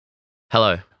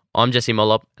Hello, I'm Jesse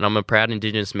Mollop and I'm a proud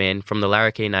Indigenous man from the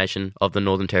Larrakia Nation of the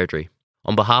Northern Territory.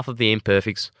 On behalf of the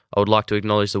Imperfects, I would like to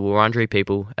acknowledge the Wurundjeri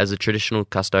people as the traditional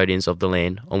custodians of the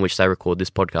land on which they record this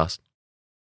podcast.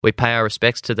 We pay our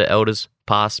respects to the elders,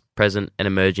 past, present and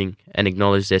emerging, and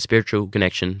acknowledge their spiritual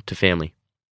connection to family.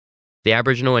 The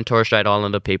Aboriginal and Torres Strait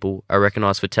Islander people are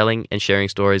recognised for telling and sharing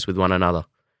stories with one another,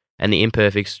 and the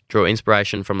Imperfects draw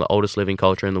inspiration from the oldest living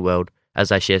culture in the world as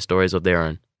they share stories of their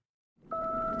own.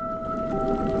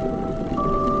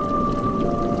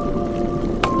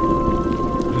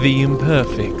 The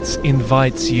Imperfects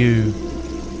invites you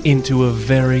into a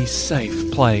very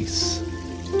safe place.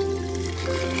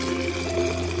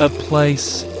 A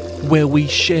place where we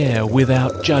share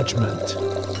without judgment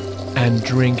and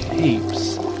drink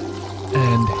heaps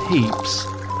and heaps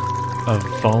of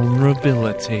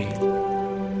vulnerability.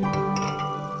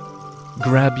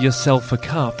 Grab yourself a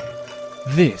cup.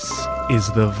 This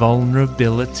is the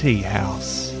Vulnerability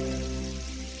House.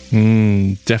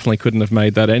 Definitely couldn't have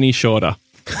made that any shorter.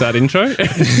 That intro.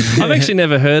 I've actually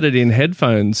never heard it in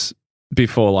headphones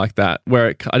before like that,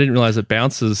 where I didn't realise it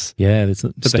bounces. Yeah, it's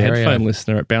to the headphone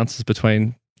listener, it bounces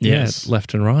between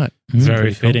left and right.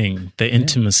 Very fitting. Cool. The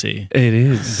intimacy. It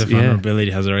is. The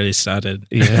vulnerability has already started.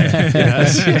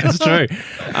 It's true.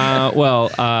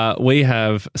 We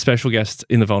have a special guest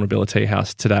in the Vulnerability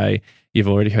House today. You've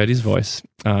already heard his voice.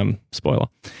 Spoiler.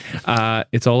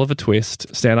 It's Oliver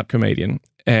Twist, stand-up comedian,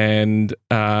 and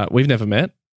we've never met.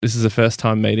 This is a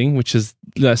first-time meeting, which is,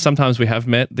 sometimes we have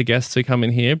met the guests who come in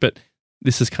here, but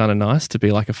this is kind of nice to be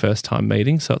like a first-time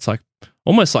meeting. So it's like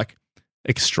almost like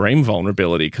extreme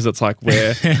vulnerability because it's like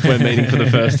we're meeting for the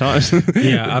first time.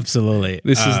 Yeah, absolutely.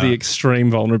 This is the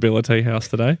extreme vulnerability house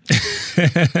today.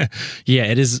 Yeah,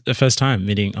 it is the first time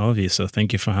meeting all of you, so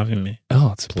thank you for having me.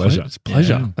 Oh, it's a pleasure. It's a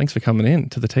pleasure. Yeah. Thanks for coming in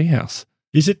to the tea house.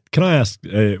 Can I ask,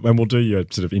 and we'll do your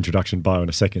sort of introduction bio in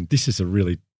a second, this is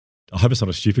I hope it's not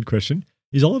a stupid question.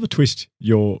 Is Oliver Twist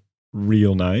your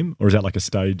real name, or is that like a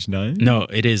stage name? No,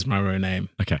 it is my real name.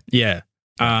 Okay. Yeah.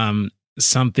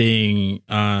 Something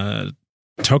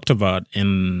talked about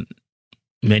in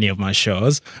many of my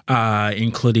shows,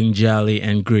 including Jali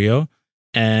and Griot.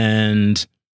 And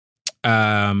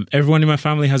everyone in my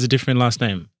family has a different last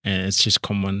name, and it's just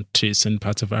common to certain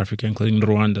parts of Africa, including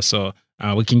Rwanda. So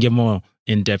we can get more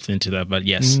in depth into that. But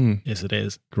yes, yes, it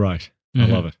is. Great. I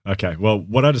love it. Okay. Well,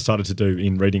 what I decided to do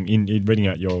in reading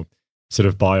out your sort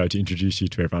of bio to introduce you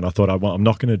to everyone, I thought I'm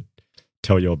not going to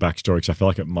tell your backstory because I feel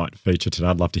like it might feature today.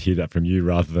 I'd love to hear that from you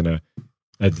rather than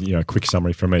a quick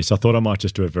summary from me. So I thought I might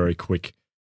just do a very quick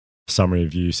summary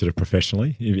of you sort of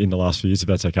professionally in the last few years, if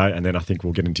that's okay. And then I think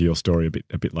we'll get into your story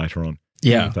a bit later on.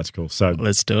 Yeah. If that's cool. So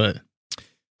let's do it.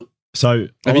 So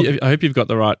I hope you've got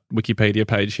the right Wikipedia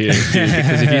page here,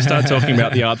 because if you start talking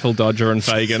about the Artful Dodger and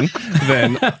Fagin,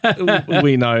 then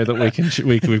we know that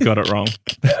we've got it wrong.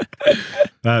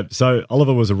 So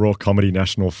Oliver was a Raw Comedy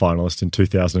National finalist in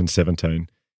 2017.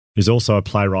 He's also a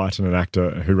playwright and an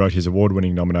actor who wrote his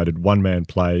award-winning nominated one-man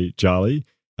play, Jali,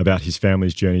 about his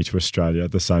family's journey to Australia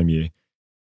the same year.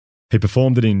 He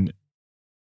performed it in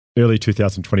early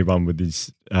 2021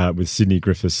 with Sydney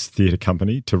Griffiths Theatre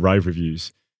Company to rave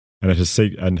reviews,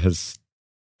 and has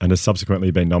subsequently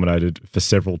been nominated for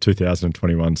several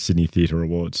 2021 Sydney Theatre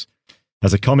Awards.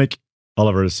 As a comic,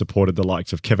 Oliver has supported the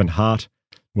likes of Kevin Hart,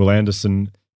 Will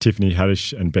Anderson, Tiffany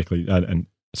Haddish, and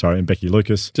Becky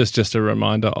Lucas. Just a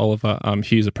reminder, Oliver,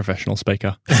 Hugh's a professional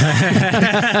speaker.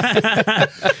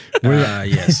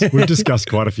 Yes. We've discussed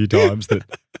quite a few times that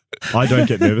I don't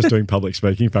get nervous doing public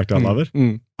speaking. In fact, I love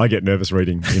it. I get nervous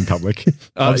reading in public.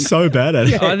 I'm so bad at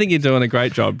it. I think you're doing a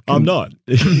great job. I'm not. No,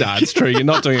 it's true. You're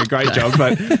not doing a great job,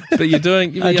 but you're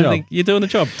doing a job. You're doing a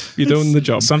job. You're doing the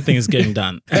job. Something is getting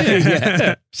done.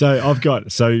 Yeah. So I've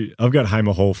got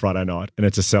Hamer Hall Friday night, and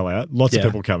it's a sellout. Lots of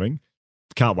people coming.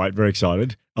 Can't wait. Very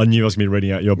excited. I knew I was going to be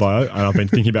reading out your bio, and I've been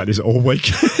thinking about this all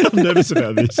week. I'm nervous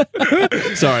about this.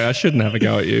 Sorry, I shouldn't have a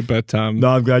go at you, but no,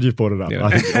 I'm glad you've brought it up. Yeah.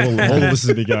 I think all of this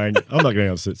is be going. I'm not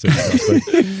going to sit.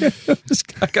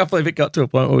 I can't believe it got to a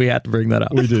point where we had to bring that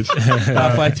up. We did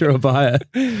halfway through a bio.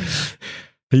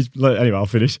 Anyway, I'll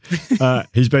finish.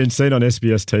 He's been seen on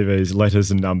SBS TV's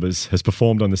Letters and Numbers. Has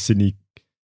performed on the Sydney.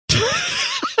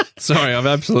 Sorry, I've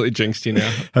absolutely jinxed you now.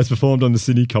 Has performed on the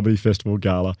Sydney Comedy Festival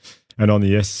Gala and on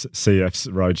the SCF's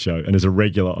Roadshow, and is a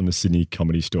regular on the Sydney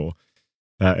Comedy Store.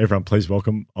 Everyone, please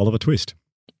welcome Oliver Twist.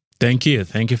 Thank you.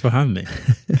 Thank you for having me.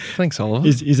 Thanks, Oliver.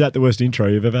 Is that the worst intro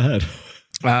you've ever had?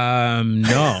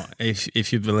 No,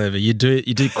 if you believe it, you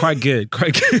did quite good.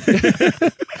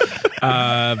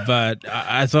 But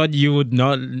I thought you would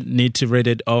not need to read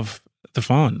it off the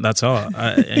phone. That's all.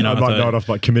 I might not have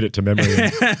like commit it to memory. Yeah,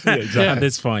 exactly.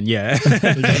 This phone, yeah.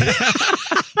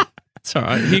 It's all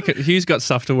right. Hugh's got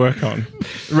stuff to work on.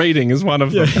 Reading is one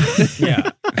of them.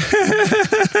 Yeah.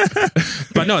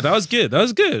 But no, that was good.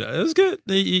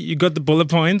 You got the bullet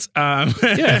points. Yeah.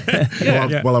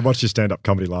 Well, I watched your stand-up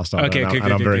comedy last night, Okay,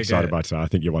 and I'm very excited by it today. I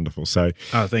think you're wonderful. So,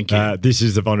 thank you. This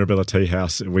is the Vulnerability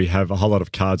House. We have a whole lot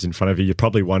of cards in front of you. You're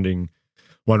probably wondering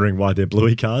why they're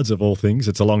bluey cards of all things.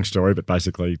 It's a long story, but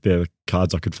basically they're the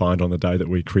cards I could find on the day that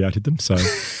we created them. So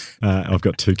I've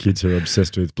got two kids who are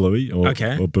obsessed with bluey, or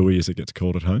buoy as it gets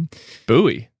called at home.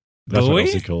 Buoy? That's Buoy? what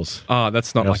Elsie calls. Oh,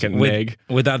 that's not like an egg.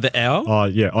 Without the L? Oh,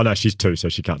 yeah. Oh, no, she's 2, so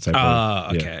she can't say buoy. Oh,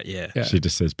 okay, yeah. She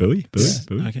just says buoy.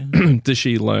 Buoy. Okay. Does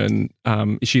she learn,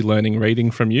 is she learning reading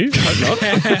from you?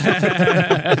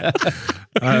 Oh,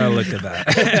 look at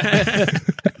that.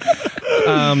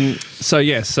 So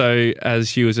as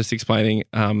Hugh was just explaining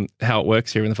how it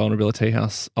works here in the Vulnerability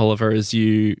House, Oliver, is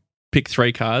you pick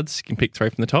 3 cards. You can pick 3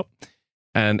 from the top,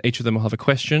 and each of them will have a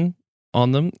question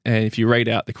on them. And if you read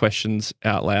out the questions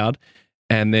out loud,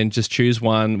 and then just choose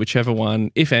one, whichever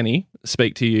one, if any,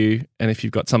 speak to you. And if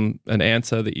you've got an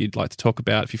answer that you'd like to talk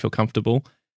about, if you feel comfortable,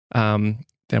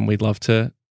 then we'd love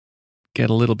to get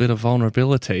a little bit of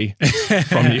vulnerability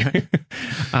from you.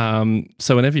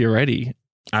 So whenever you're ready,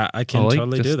 I can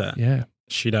totally do that. Yeah.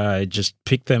 Should I just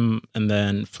pick them and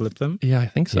then flip them? Yeah, I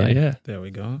think so. Yeah. There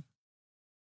we go.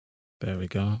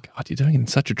 God, you're doing it in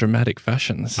such a dramatic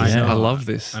fashion. I love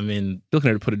this. I mean, you're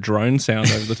looking to put a drone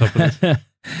sound over the top of this.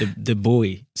 The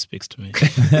buoy speaks to me.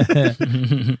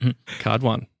 Card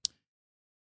 1.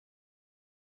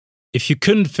 If you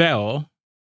couldn't fail,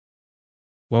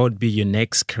 what would be your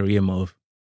next career move?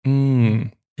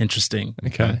 Interesting.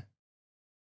 Okay.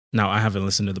 Now, I haven't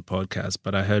listened to the podcast,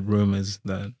 but I heard rumors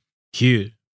that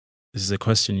Hugh, this is a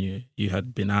question you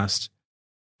had been asked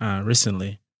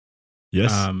recently.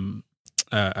 Yes.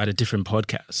 At a different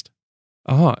podcast.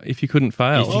 Oh, if you couldn't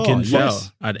fail. If you can fail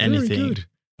at anything,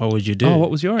 what would you do? Oh,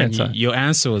 what was your answer? Your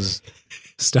answer was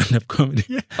stand-up comedy.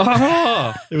 Yeah.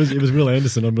 Oh, it was Will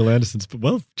Anderson on Will Anderson's.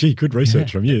 Well, gee, good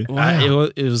research from you. Wow.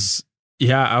 It was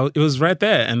right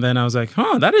there, and then I was like,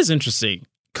 that is interesting,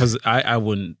 because I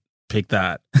wouldn't pick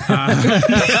that.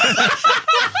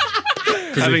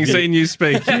 Having seen you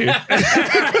speak, you.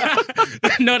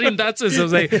 Not in that sense. I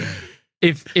was like,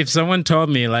 if someone told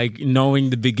me, like, knowing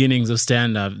the beginnings of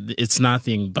stand-up, it's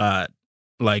nothing but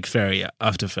like failure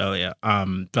after failure.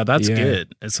 But that's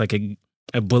good. It's like a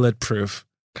bulletproof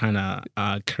kind of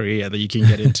career that you can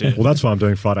get into. Well, that's why I'm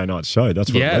doing Friday night show.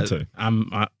 That's what it led to.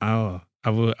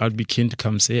 I'd be keen to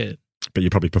come see it. But you're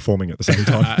probably performing at the same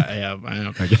time. I am.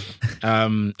 Okay.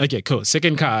 Okay, cool.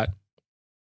 Second card.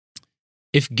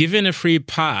 If given a free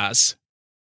pass,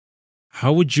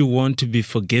 how would you want to be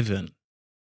forgiven?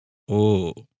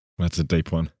 Oh, that's a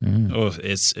deep one. Oh,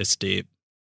 it's deep.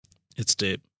 It's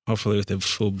deep. Hopefully with a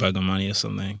full bag of money or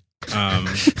something.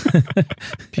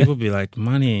 People be like,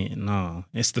 money, no,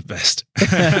 it's the best.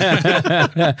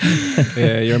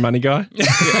 Yeah, you're a money guy.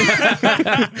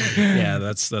 Yeah,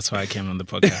 that's why I came on the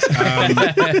podcast.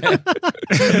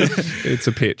 It's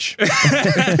a pitch.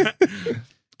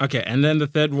 Okay, and then the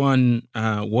third one,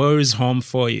 where is home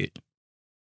for you?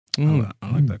 I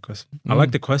like that question. I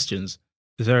like the questions.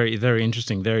 Very, very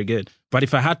interesting. Very good. But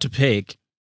if I had to pick,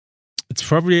 it's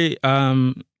probably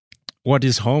what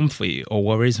is home for you, or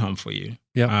where is home for you?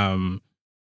 Yeah.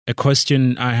 A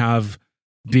question I have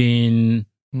been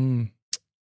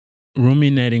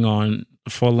ruminating on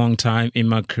for a long time in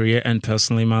my career and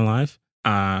personally in my life,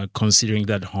 considering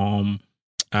that home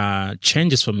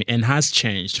changes for me and has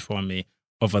changed for me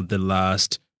over the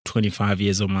last 25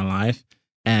 years of my life.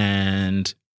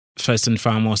 And first and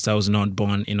foremost, I was not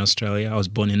born in Australia. I was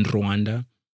born in Rwanda,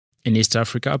 in East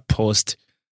Africa, post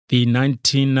the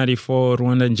 1994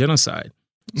 Rwandan Genocide.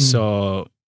 So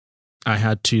I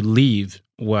had to leave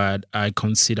what I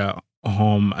consider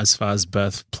home as far as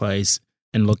birthplace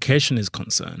and location is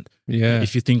concerned. Yeah.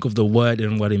 If you think of the word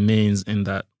and what it means in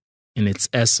its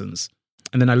essence.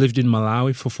 And then I lived in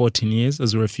Malawi for 14 years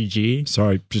as a refugee.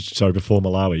 So before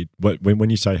Malawi, when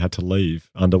you say had to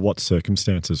leave, under what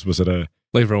circumstances? Was it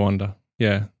leave Rwanda?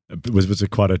 Yeah. Was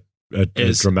it quite a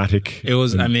dramatic? It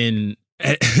was, I mean,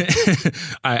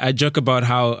 I joke about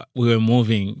how we were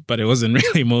moving, but it wasn't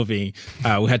really moving.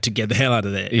 We had to get the hell out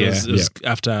of there. It was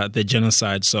after the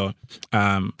genocide. So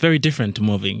very different to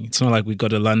moving. It's not like we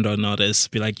got a landlord notice,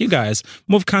 be like, you guys,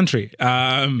 move country.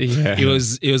 It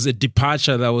was a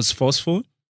departure that was forceful,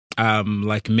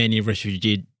 like many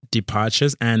refugee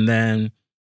departures. And then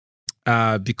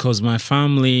because my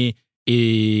family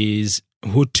is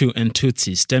Hutu and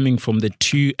Tutsi, stemming from the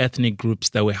two ethnic groups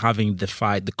that were having the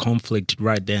fight, the conflict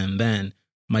right there and then.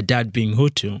 My dad being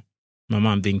Hutu, my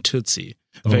mom being Tutsi,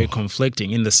 very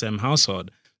conflicting in the same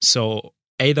household. So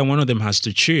either one of them has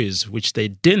to choose, which they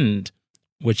didn't,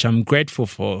 which I'm grateful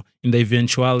for, in the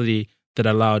eventuality that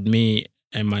allowed me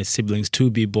and my siblings to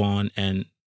be born and,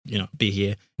 be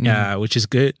here, which is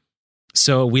good.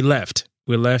 So we left.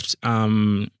 We left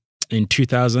in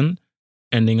 2000,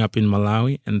 ending up in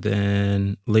Malawi, and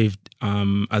then lived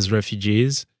as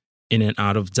refugees in and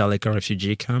out of Dzaleka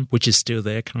refugee camp, which is still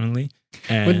there currently.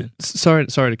 And sorry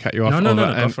to cut you off. No,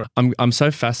 go for it. I'm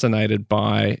so fascinated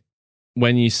by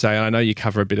when you say, and I know you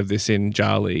cover a bit of this in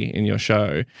Jali in your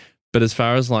show, but as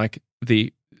far as like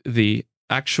the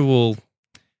actual,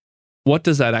 what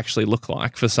does that actually look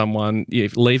like for someone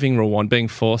leaving Rwanda, being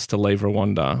forced to leave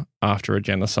Rwanda after a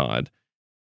genocide?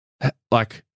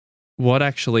 Like, what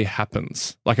actually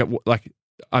happens?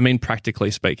 I mean, practically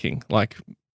speaking, like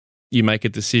you make a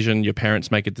decision, your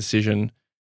parents make a decision.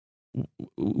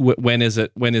 When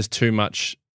is too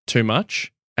much,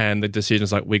 and the decision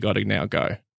is like, we got to now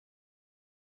go.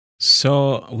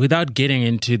 So without getting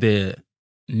into the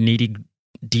nitty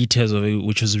details of it,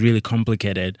 which was really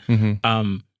complicated,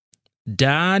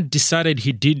 Dad decided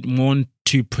he didn't want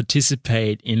to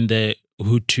participate in the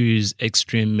Hutus'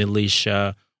 extreme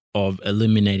militia of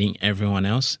eliminating everyone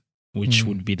else, which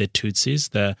would be the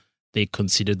Tutsis. They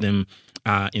considered them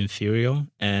inferior,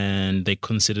 and they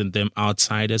considered them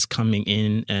outsiders coming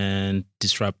in and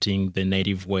disrupting the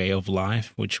native way of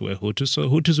life, which were Hutus. So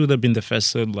Hutus would have been the first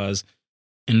settlers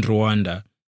in Rwanda.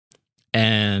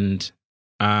 And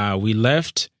we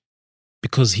left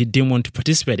because he didn't want to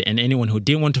participate, and anyone who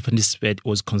didn't want to participate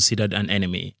was considered an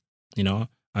enemy,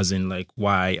 as in like,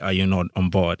 why are you not on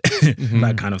board?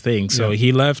 That kind of thing. So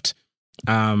he left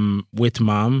with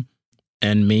Mom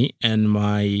and me and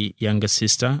my younger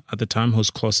sister at the time,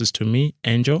 who's closest to me,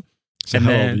 Angel. So and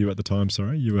how old were you at the time?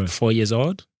 Sorry, you were 4 years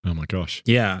old. Oh my gosh.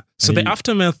 Yeah. So the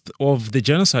aftermath of the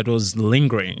genocide was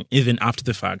lingering even after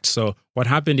the fact. So what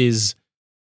happened is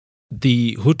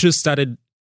the Hutus started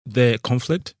the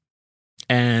conflict,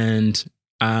 and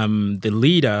the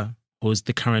leader, who's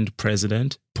the current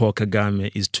president, Paul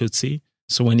Kagame, is Tutsi.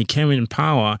 So when he came in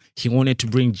power, he wanted to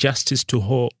bring justice to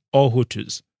all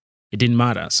Hutus. It didn't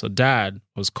matter. So Dad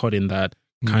was caught in that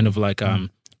kind of like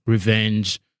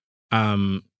revenge,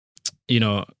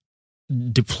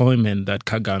 deployment that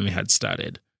Kagame had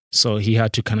started. So he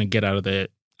had to kind of get out of there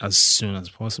as soon as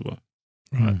possible.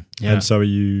 Right. Yeah. And so are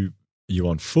you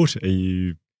on foot? Are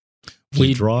you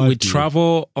we drive? We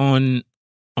travel on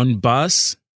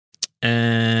bus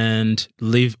and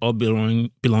leave all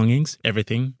belongings,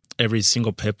 everything, every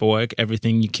single paperwork,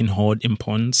 everything you can hold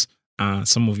importance.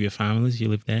 Some of your families, you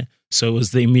live there. So it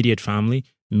was the immediate family,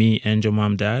 me, Angel,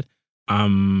 Mom, Dad.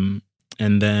 And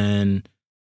then,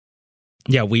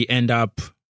 we end up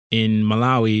in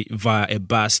Malawi via a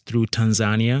bus through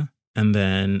Tanzania and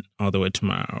then all the way to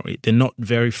Malawi. They're not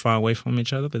very far away from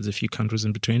each other. There's a few countries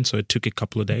in between, so it took a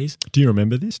couple of days. Do you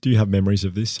remember this? Do you have memories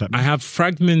of this happening? I have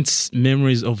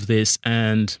memories of this,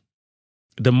 and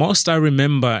the most I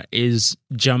remember is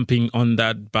jumping on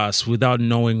that bus without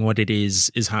knowing what it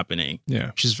is happening. Yeah.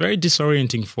 Which is very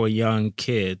disorienting for a young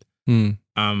kid,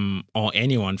 or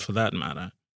anyone for that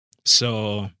matter.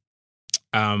 So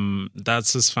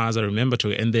that's as far as I remember to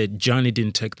it. And the journey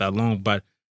didn't take that long, but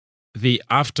the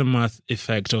aftermath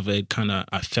effect of it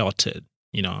I felt it,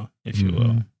 if you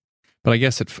will. But I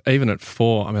guess even at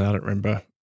 4, I mean, I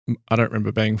don't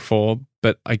remember being 4,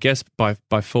 but I guess by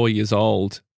 4 years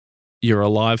old, you're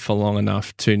alive for long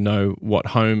enough to know what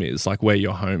home is, like where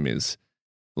your home is,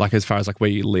 like as far as like where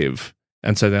you live.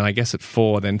 And so then I guess at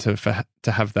 4, then to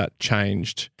have that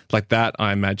changed like that,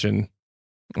 I imagine,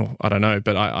 well, I don't know,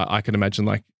 but I can imagine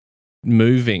like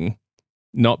moving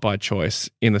not by choice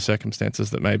in the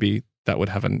circumstances that maybe that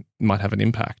might have an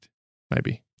impact,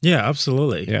 maybe. Yeah,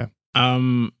 absolutely. Yeah.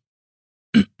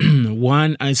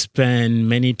 One, I spend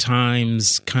many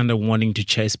times kind of wanting to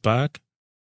chase back.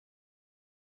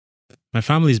 My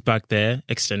family's back there,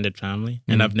 extended family,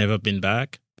 and I've never been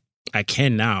back. I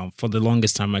can now. For the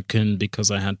longest time, I couldn't because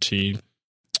I had to,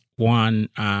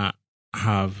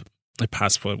 have a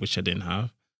passport, which I didn't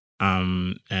have,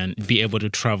 and be able to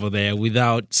travel there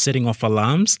without setting off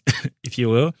alarms, if you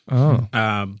will. Oh.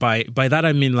 By that,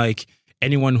 I mean like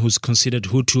anyone who's considered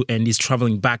Hutu and is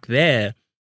traveling back there,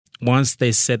 once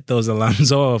they set those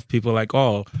alarms off, people are like,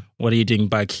 oh, what are you doing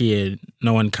back here?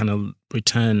 No one kind of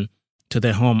return to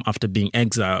their home after being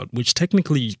exiled, which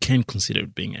technically you can consider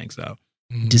being exiled,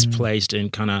 displaced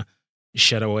and kind of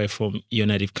shut away from your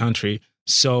native country.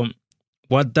 So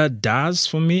what that does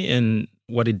for me and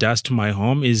what it does to my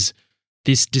home is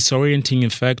this disorienting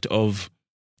effect of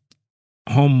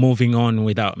home moving on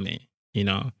without me,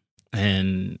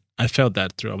 and I felt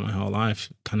that throughout my whole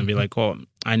life, kind of be like, oh,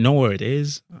 I know where it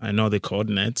is. I know the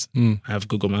coordinates. I have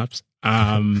Google Maps.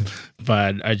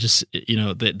 But I just,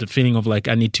 the feeling of like,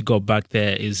 I need to go back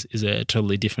there is a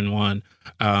totally different one.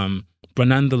 But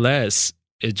nonetheless,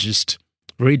 it just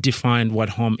redefined what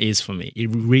home is for me.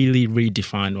 It really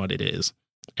redefined what it is.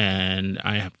 And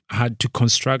I have had to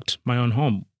construct my own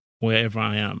home wherever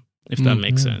I am, if that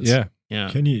makes sense. Yeah. Yeah.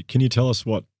 Can you tell us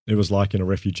what it was like in a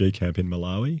refugee camp in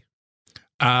Malawi?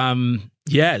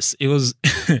 Yes, it was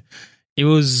it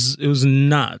was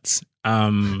nuts.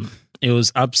 It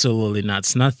was absolutely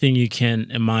nuts. Nothing you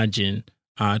can imagine,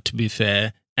 to be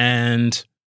fair. And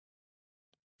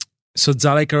so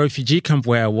Dzaleka refugee camp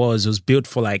where I was built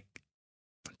for like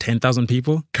 10,000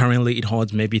 people. Currently it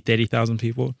holds maybe 30,000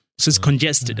 people. So it's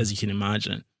congested, as you can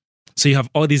imagine. So you have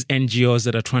all these NGOs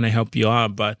that are trying to help you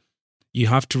out, but you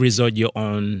have to resort your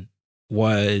own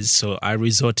ways. So I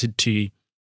resorted to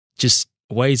just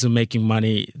ways of making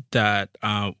money that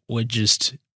were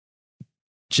just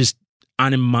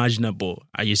unimaginable.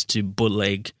 I used to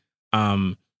bootleg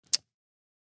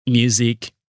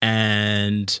music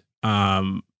and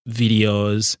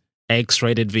videos,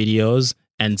 X-rated videos,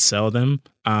 and sell them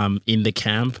in the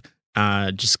camp,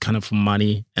 just kind of for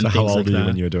money and so things how old like were you that.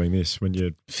 when you were doing this? When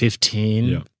you're 15.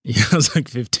 Yeah. Yeah, I was like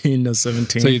 15 or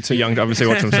 17. So you're too young to obviously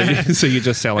watch them. So you're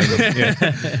just selling them.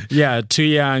 Yeah. Yeah, too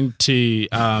young to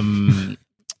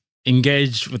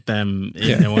engage with them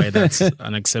in a way that's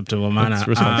an acceptable manner. That's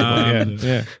responsible.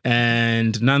 Yeah.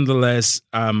 And nonetheless,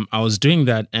 I was doing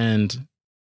that, and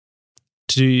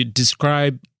to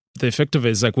describe the effect of it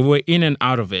is like we were in and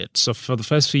out of it. So for the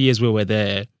first few years we were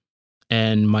there,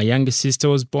 and my younger sister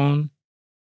was born,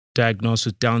 diagnosed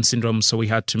with Down syndrome, so we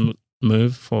had to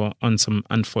move on some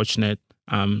unfortunate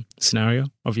scenario,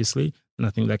 obviously.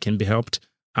 Nothing that can be helped.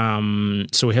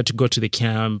 So we had to go to the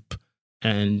camp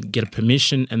and get a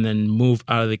permission and then move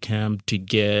out of the camp to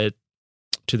get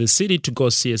to the city to go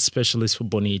see a specialist for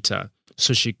Bonita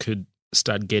so she could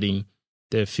start getting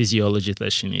the physiology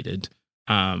that she needed.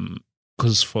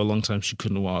 Because for a long time she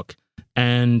couldn't walk.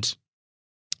 And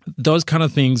those kind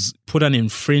of things put an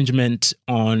infringement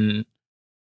on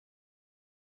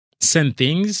certain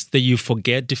things that you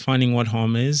forget defining what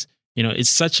home is. It's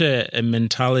such a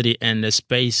mentality and a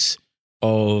space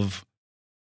of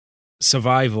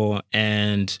survival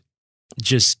and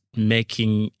just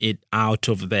making it out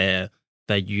of there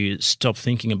that you stop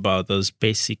thinking about those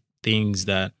basic things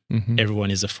that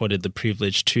everyone is afforded the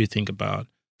privilege to think about.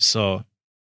 So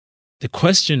the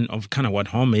question of kind of what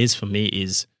home is for me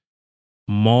is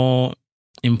more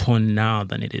important now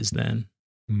than it is then,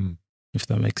 if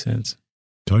that makes sense.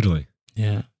 Totally.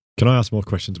 Yeah. Can I ask more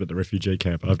questions about the refugee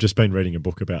camp? I've just been reading a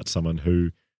book about someone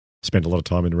who spent a lot of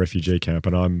time in a refugee camp,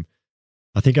 and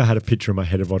I think I had a picture in my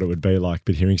head of what it would be like,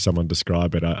 but hearing someone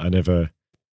describe it, I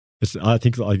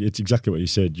think it's exactly what you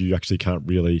said. You actually can't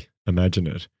really imagine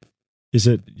it. Is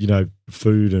it,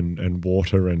 food and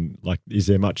water, and like, is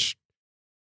there much,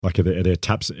 like, are there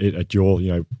taps at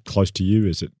your, close to you?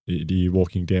 Are you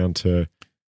walking down to?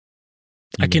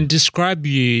 I can describe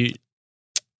you.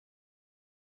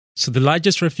 So the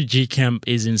largest refugee camp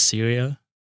is in Syria.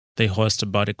 They host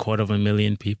about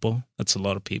 250,000 people. That's a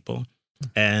lot of people.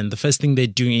 And the first thing they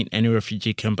do in any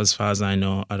refugee camp, as far as I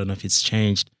know, I don't know if it's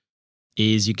changed,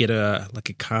 is you get a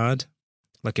card,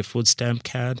 like a food stamp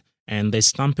card, and they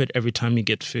stamp it every time you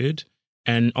get food.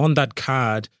 And on that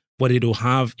card, what it'll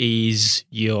have is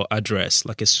your address,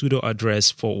 like a pseudo address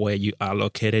for where you are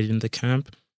located in the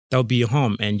camp. That'll be your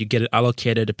home, and you get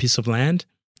allocated a piece of land,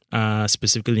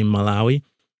 specifically in Malawi,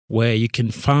 where you can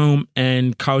farm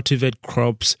and cultivate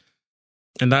crops,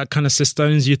 and that kind of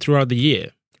sustains you throughout the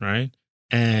year, right?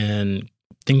 And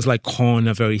things like corn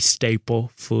are very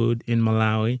staple food in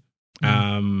Malawi.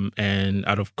 And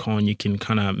out of corn, you can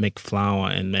kind of make flour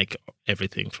and make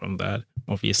everything from that,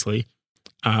 obviously.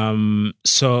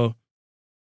 So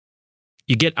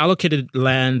you get allocated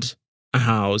land, a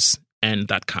house, and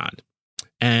that card.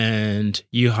 And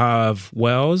you have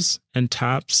wells and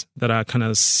taps that are kind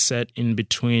of set in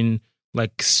between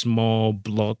like small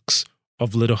blocks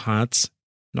of little huts,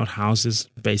 not houses,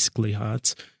 basically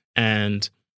huts. And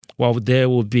what there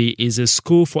will be is a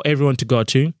school for everyone to go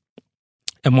to,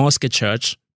 a mosque, a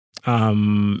church,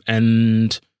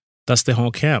 and that's the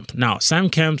whole camp. Now, some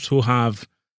camps will have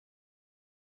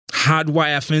hard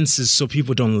wire fences so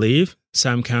people don't leave.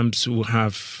 Some camps will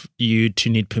have you to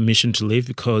need permission to leave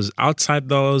because outside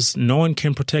those, no one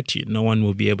can protect you. No one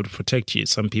will be able to protect you.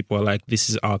 Some people are like, this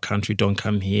is our country, don't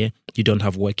come here. You don't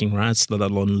have working rights, let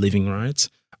alone living rights.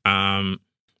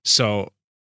 So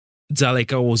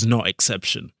Dzaleka was no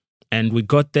exception. And we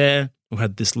got there, we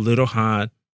had this little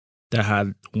hut that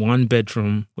had one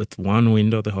bedroom with one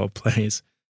window, the whole place.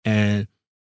 And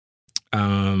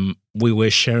we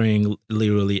were sharing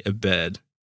literally a bed,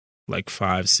 like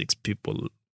 5-6 people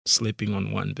sleeping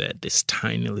on one bed, this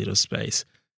tiny little space.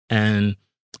 And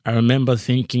I remember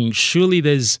thinking, surely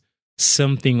there's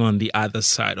something on the other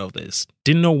side of this.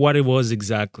 Didn't know what it was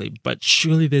exactly, but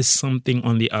surely there's something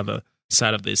on the other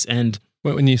side of this. And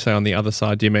when you say on the other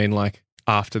side, do you mean like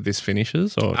after this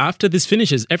finishes? Or after this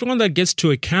finishes, everyone that gets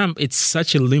to a camp, it's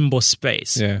such a limbo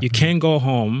space. Yeah. You can't go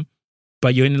home,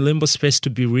 but you're in a limbo space to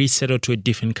be resettled to a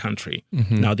different country.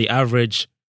 Now, the average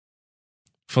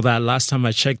for that, last time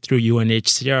I checked through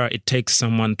UNHCR, it takes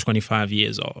someone 25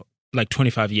 years or like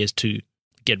 25 years to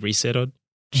get resettled.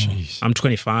 Jeez. I'm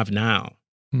 25 now.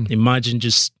 Imagine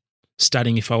just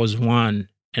starting if I was 1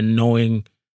 and knowing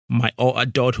my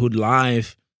adulthood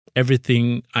life,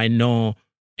 everything I know,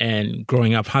 and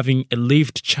growing up, having a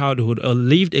lived childhood, a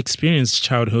lived experienced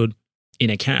childhood in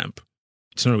a camp.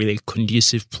 It's not really a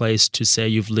conducive place to say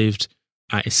you've lived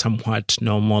a somewhat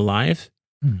normal life.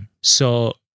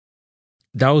 So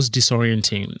that was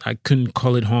disorienting. I couldn't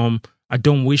call it home. I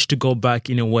don't wish to go back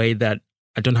in a way that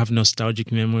I don't have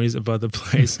nostalgic memories about the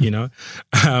place, you know?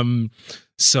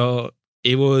 So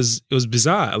it was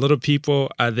bizarre. A lot of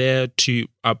people are there to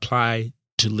apply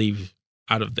to live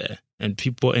out of there. And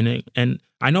people, and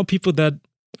I know people that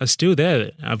are still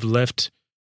there. I've left,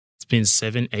 it's been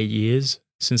 7-8 years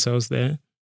since I was there.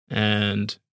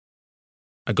 And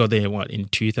I got there, in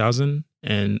 2000?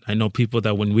 And I know people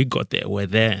that when we got there were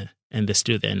there and they're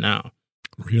still there now.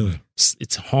 Really?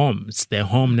 It's home. It's their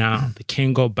home now. They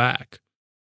can't go back.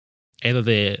 Either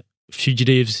they're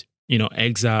fugitives,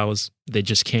 exiles, they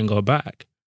just can't go back.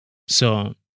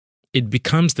 So it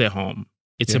becomes their home.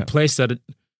 It's a place that,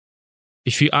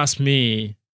 if you ask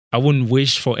me, I wouldn't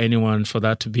wish for anyone for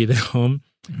that to be their home.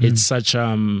 It's such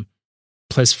a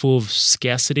place full of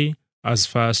scarcity as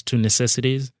far as to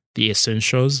necessities, the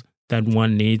essentials that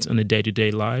one needs on a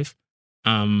day-to-day life.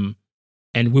 And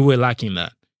we were lacking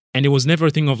that. And it was never a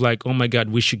thing of like, oh my God,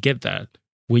 we should get that.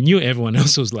 We knew everyone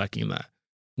else was lacking that.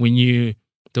 We knew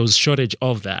there was a shortage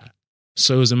of that.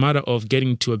 So it was a matter of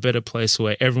getting to a better place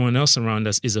where everyone else around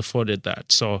us is afforded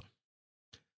that. So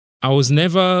I was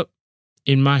never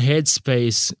in my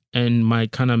headspace and my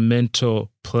kind of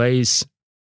mental place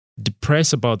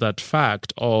depressed about that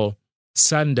fact or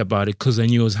saddened about it because I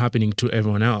knew it was happening to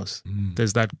everyone else.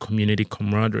 There's that community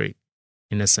camaraderie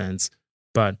in a sense.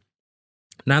 But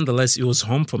nonetheless, it was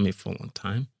home for me for a long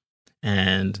time.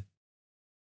 And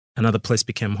another place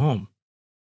became home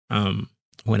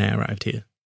when I arrived here.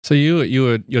 So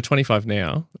you're 25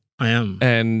 now. I am.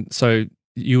 And so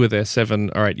you were there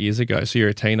 7 or 8 years ago. So you're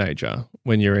a teenager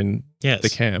when you're in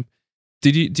the camp. Do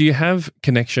you have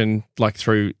connection like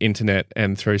through internet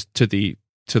and through to the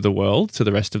world, to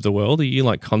the rest of the world? Are you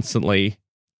like constantly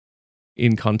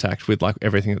in contact with like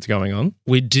everything that's going on?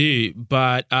 We do,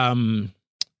 but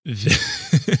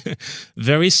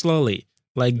very slowly,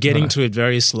 like getting to it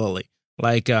very slowly.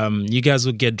 Like you guys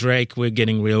will get Drake, we're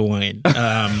getting Real Wayne.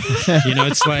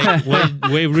 It's like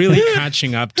we're really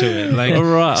catching up to it. Like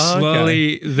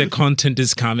slowly the content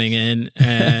is coming in,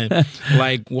 and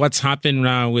like what's happened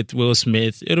now with Will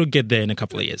Smith, it'll get there in a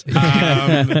couple of years.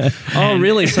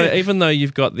 Really? So even though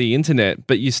you've got the internet,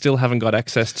 but you still haven't got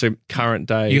access to current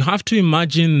day. You have to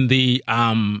imagine the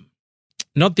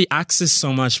not the access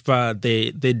so much, but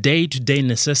the day-to-day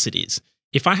necessities.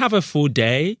 If I have a full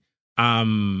day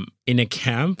in a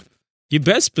camp, you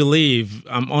best believe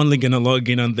I'm only going to log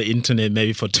in on the internet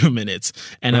maybe for 2 minutes.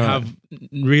 And I have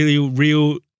really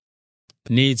real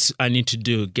needs I need to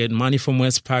do. Get money from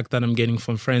Westpac that I'm getting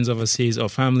from friends overseas or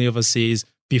family overseas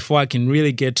before I can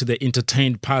really get to the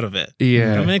entertained part of it.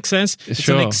 Yeah. That makes sense? Sure. It's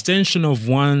an extension of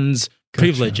one's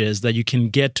privileges that you can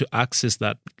get to access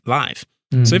that life.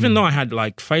 So even though I had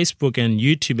like Facebook and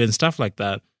YouTube and stuff like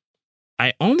that,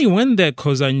 I only went there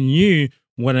because I knew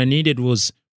what I needed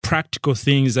was practical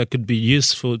things that could be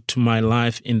useful to my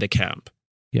life in the camp.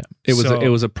 Yeah, it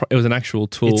was an actual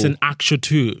tool. It's an actual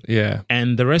tool. Yeah,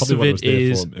 and the rest probably of it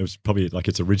is it was probably like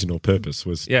its original purpose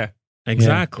was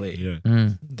exactly. Yeah.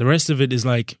 The rest of it is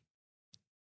like,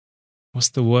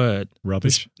 what's the word?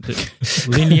 Rubbish.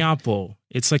 Lineapo.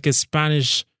 It's like a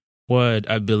Spanish word,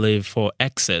 I believe, for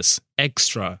excess,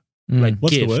 extra, like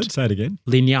what's gift. the word? Say it again.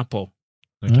 Lineapo.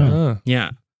 Okay.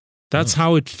 Yeah. That's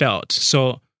how it felt.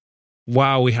 So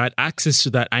while we had access to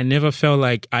that, I never felt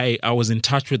like I was in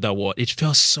touch with that world. It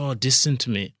felt so distant to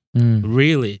me,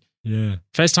 really. Yeah.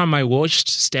 First time I watched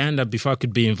stand-up before I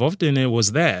could be involved in it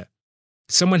was there.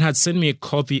 Someone had sent me a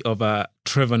copy of a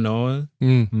Trevor Noah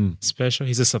special.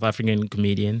 He's a South African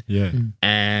comedian. Yeah.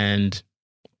 And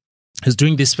he's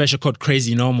doing this special called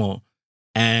Crazy Normal.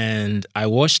 And I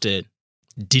watched it,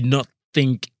 did not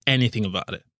think anything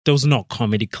about it. There was no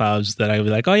comedy clubs that I would be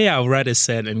like, oh yeah, I'll write a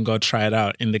set and go try it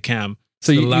out in the camp.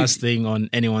 So the last thing on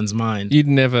anyone's mind. You'd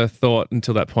never thought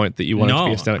until that point that you wanted to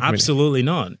be a stand-up comedian? Absolutely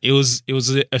not. It was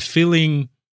a feeling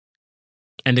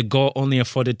and a goal only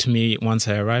afforded to me once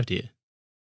I arrived here.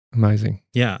 Amazing.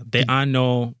 Yeah, there are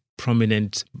no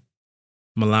prominent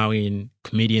Malawian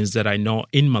comedians that I know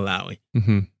in Malawi.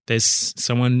 Mm-hmm. There's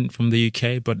someone from the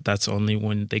UK, but that's only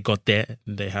when they got there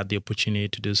and they had the opportunity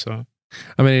to do so.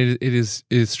 I mean, it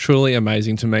is truly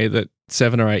amazing to me that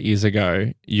 7 or 8 years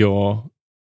ago, you're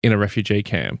in a refugee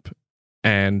camp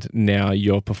and now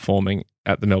you're performing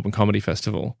at the Melbourne Comedy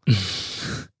Festival.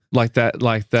 Like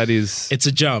that is... It's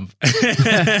a jump.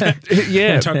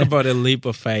 Yeah. Talk about a leap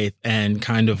of faith and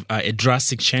kind of a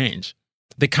drastic change.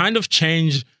 The kind of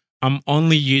change I'm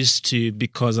only used to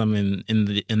because I'm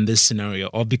in this scenario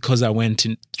or because I went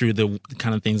through the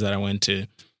kind of things that I went to.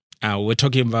 We're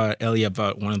talking about earlier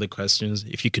about one of the questions,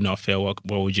 if you could not fail, what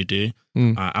would you do?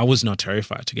 I was not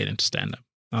terrified to get into stand-up.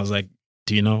 I was like,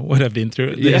 do you know what I've been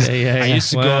through? I used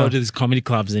to go to these comedy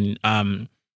clubs and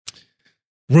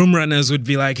room runners would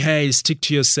be like, hey, stick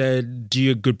to your set,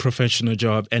 do a good professional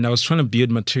job. And I was trying to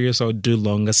build material, so I would do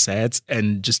longer sets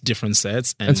and just different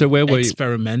sets. And so where were you?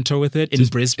 Experimental with it in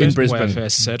Brisbane, where I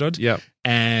first settled. Yeah.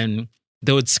 And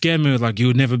they would scare me with like, you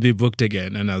would never be booked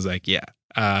again. And I was like, yeah.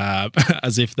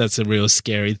 As if that's a real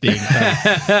scary thing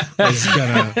that's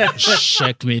gonna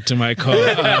shake me to my core.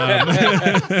 You're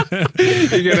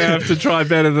gonna have to try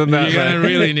better than that. You're gonna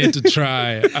really need to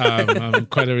try. I'm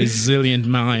quite a resilient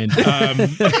mind. I'll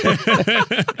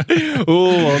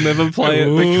never play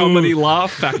at the Comedy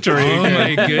Laugh Factory. Oh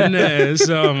my goodness!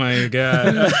 Oh my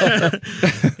god!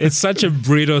 It's such a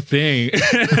brutal thing,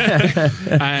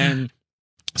 and.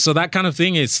 So that kind of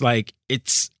thing, it's like,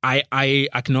 I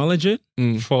acknowledge it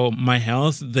for my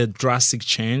health, the drastic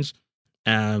change.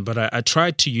 But I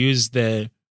try to use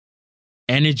the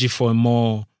energy for a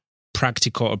more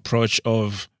practical approach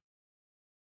of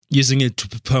using it to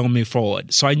propel me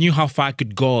forward. So I knew how far I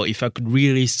could go if I could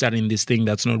really start in this thing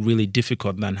that's not really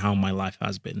difficult than how my life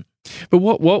has been. But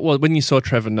what when you saw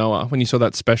Trevor Noah, when you saw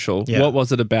that special, what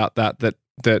was it about that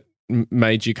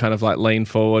made you kind of like lean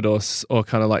forward or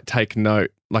kind of like take note?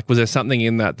 Like, was there something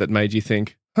in that made you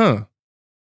think,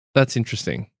 that's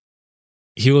interesting?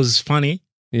 He was funny.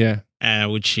 Yeah.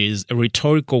 Which is a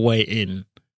rhetorical way in.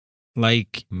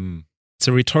 Like, it's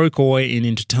a rhetorical way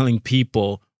into telling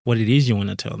people what it is you want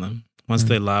to tell them. Once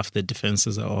they laugh, their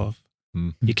defenses are off.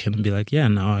 You can be like, yeah,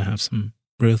 now I have some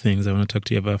real things I want to talk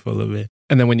to you about for a little bit.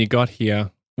 And then when you got here,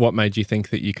 what made you think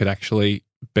that you could actually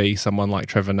be someone like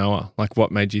Trevor Noah? Like, what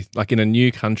made you, like, in a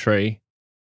new country?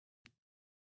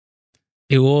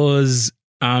 It was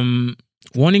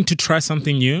wanting to try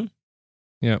something new.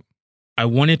 Yeah. I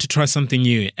wanted to try something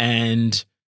new, and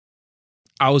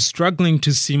I was struggling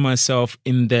to see myself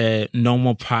in the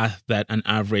normal path that an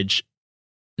average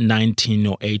 19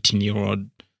 or 18-year-old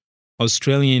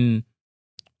Australian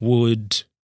would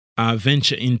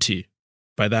venture into.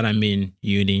 By that I mean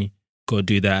uni, go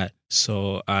do that.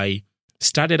 So I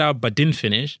started out but didn't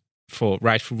finish for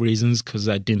rightful reasons because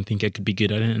I didn't think I could be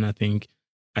good at it, and I think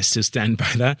I still stand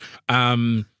by that.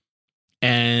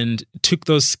 And took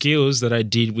those skills that I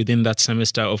did within that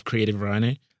semester of creative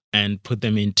writing and put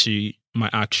them into my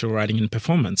actual writing and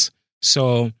performance.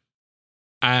 So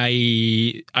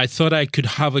I thought I could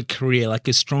have a career, like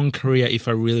a strong career, if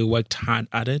I really worked hard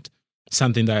at it,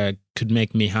 something that could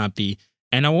make me happy.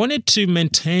 And I wanted to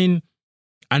maintain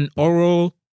an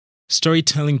oral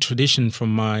storytelling tradition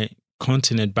from my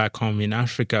continent back home in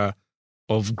Africa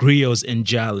of griots and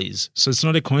jallies. So it's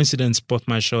not a coincidence both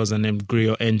my shows are named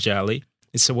Griot and Jali.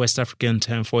 It's a West African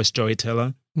term for a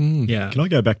storyteller. Yeah. Can I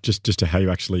go back just to how you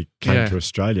actually came to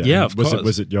Australia? Yeah, of course.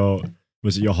 Was it your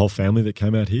whole family that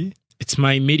came out here? It's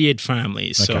my immediate family.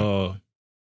 Okay. So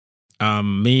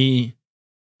me,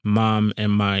 mom,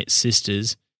 and my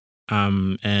sisters,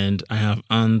 and I have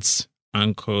aunts,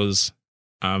 uncles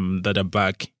that are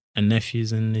back, and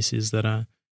nephews and nieces that are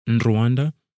in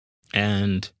Rwanda.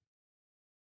 And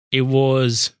it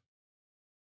was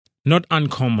not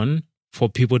uncommon for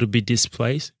people to be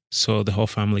displaced, so the whole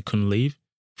family couldn't leave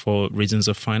for reasons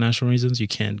of financial reasons. You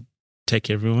can't take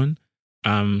everyone.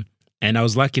 And I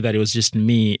was lucky that it was just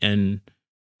me and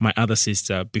my other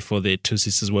sister before the two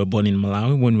sisters were born in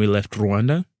Malawi when we left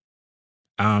Rwanda.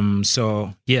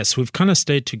 So yes, we've kind of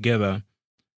stayed together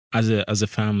as a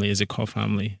family, as a core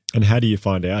family. And how do you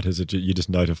find out? Is it you're just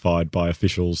notified by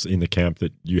officials in the camp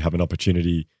that you have an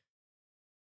opportunity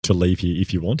to leave here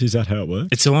if you want? Is that how it works?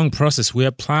 It's a long process. We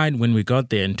applied when we got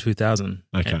there in 2000.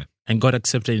 Okay. And got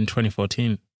accepted in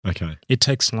 2014. Okay. It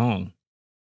takes long.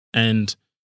 And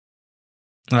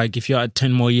like if you're at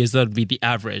 10 more years, that would be the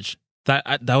average.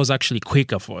 That was actually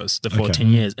quicker for us, the 14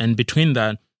 years. And between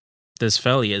that, there's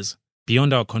failures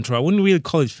beyond our control. I wouldn't really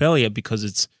call it failure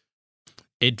because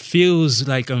it feels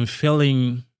like I'm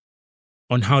failing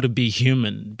on how to be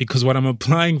human, because what I'm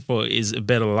applying for is a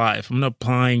better life. I'm not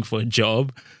applying for a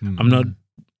job. Mm-hmm. I'm not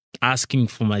asking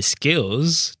for my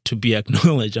skills to be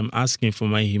acknowledged. I'm asking for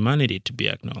my humanity to be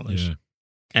acknowledged. Yeah.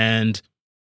 And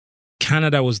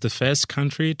Canada was the first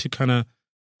country to kind of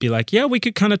be like, yeah, we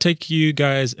could kind of take you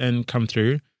guys and come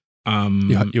through.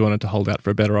 You wanted to hold out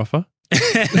for a better offer?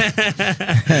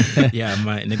 Yeah,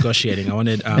 my negotiating. I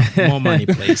wanted more money,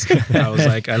 please.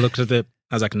 I looked at it.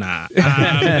 I was like, nah.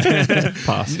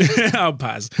 Pass. I'll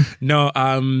pass. No,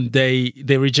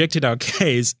 they rejected our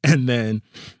case, and then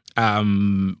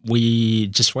we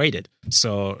just waited.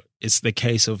 So it's the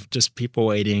case of just people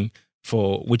waiting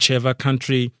for whichever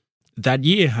country that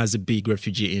year has a big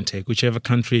refugee intake, whichever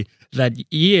country that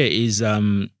year is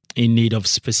in need of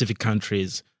specific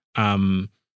countries,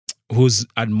 who's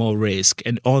at more risk,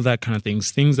 and all that kind of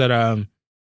things that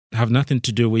have nothing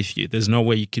to do with you. There's no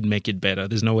way you could make it better.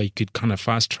 There's no way you could kind of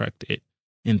fast track it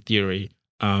in theory.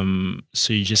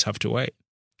 So you just have to wait.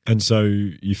 And so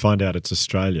you find out it's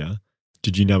Australia.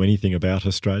 Did you know anything about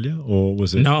Australia, or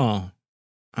was it? No.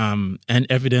 And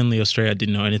evidently Australia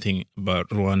didn't know anything about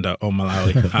Rwanda or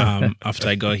Malawi after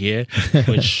I got here,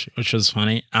 which was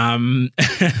funny.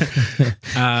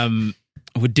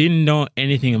 We didn't know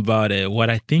anything about it. What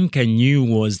I think I knew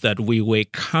was that we were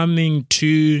coming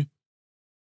to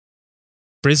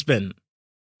Brisbane.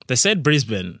 They said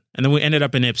Brisbane, and then we ended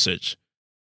up in Ipswich,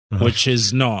 which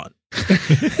is not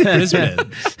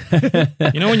Brisbane.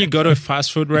 You know when you go to a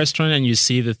fast food restaurant and you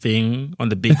see the thing on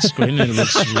the big screen and it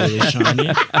looks really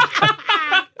shiny?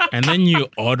 And then you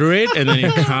order it and then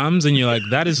it comes and you're like,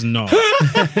 that is not.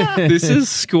 This is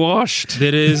squashed.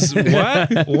 That is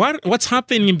what's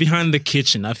happening behind the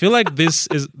kitchen? I feel like this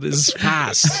is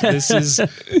fast. This is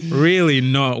really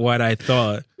not what I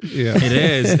thought. Yeah. It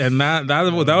is. And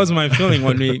that was my feeling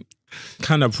when we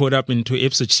kind of put up into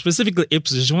Ipswich. Specifically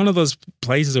Ipswich is one of those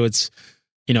places where it's,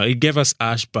 it gave us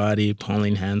Ash Barty,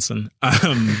 Pauline Hanson,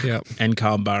 and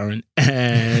Carl Barron.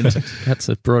 And that's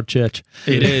a broad church.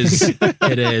 It is.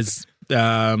 It is.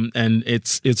 And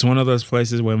it's one of those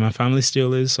places where my family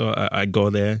still is. So I go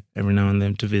there every now and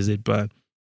then to visit. But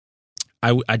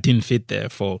I didn't fit there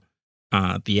for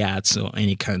the arts or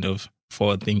any kind of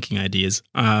forward-thinking ideas.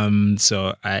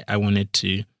 So I wanted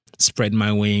to spread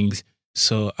my wings.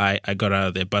 So I got out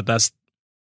of there. But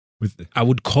I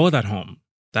would call that home.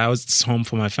 That was home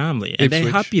for my family. And they're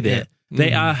happy there. Yeah.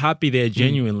 They are happy there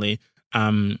genuinely,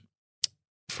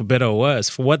 for better or worse.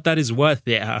 For what that is worth,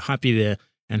 they are happy there.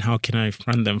 And how can I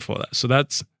front them for that? So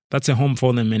that's a home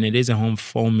for them. And it is a home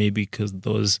for me because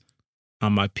those are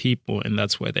my people and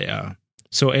that's where they are.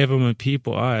 So wherever my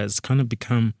people are, it's kind of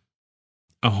become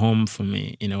a home for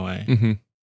me in a way. Mm-hmm.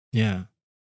 Yeah.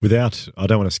 I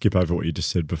don't want to skip over what you just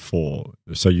said before.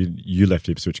 So you left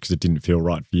Ipswich because it didn't feel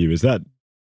right for you. Is that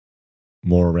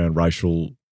more around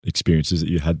racial experiences that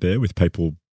you had there with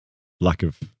people, lack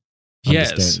of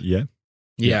understanding? Yes.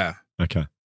 Yeah. Okay.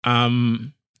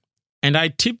 And I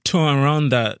tiptoe around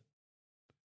that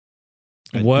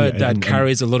word that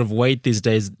carries a lot of weight these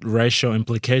days, racial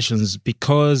implications,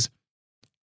 because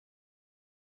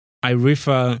I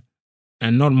refer,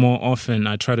 and not more often,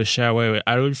 I try to share away,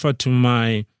 I refer to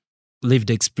my lived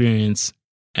experience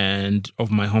and of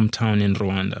my hometown in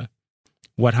Rwanda.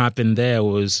 What happened there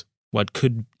was what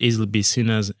could easily be seen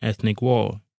as ethnic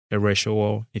war, a racial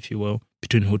war, if you will,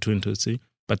 between Hutu and Tutsi.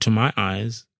 But to my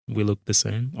eyes, we look the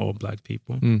same, all black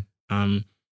people.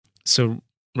 So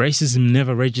racism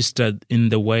never registered in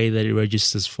the way that it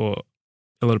registers for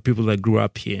a lot of people that grew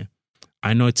up here.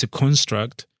 I know it's a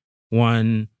construct,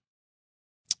 one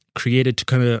created to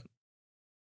kind of,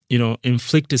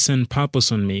 inflict a certain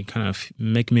purpose on me, kind of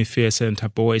make me feel a certain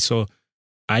type of way. So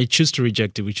I choose to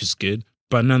reject it, which is good.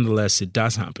 But nonetheless, it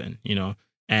does happen,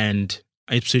 and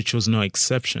Ipswich was no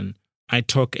exception. I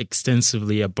talk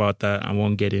extensively about that. I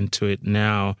won't get into it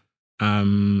now.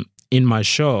 In my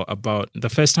show about the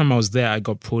first time I was there, I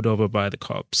got pulled over by the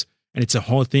cops. And it's a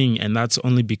whole thing. And that's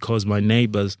only because my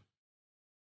neighbors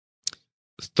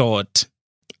thought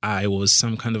I was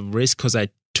some kind of risk because I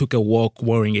took a walk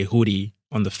wearing a hoodie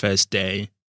on the first day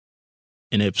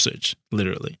in Ipswich,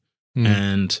 literally.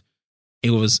 And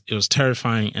it was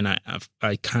terrifying, and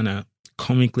I kind of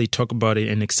comically talk about it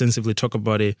and extensively talk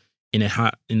about it in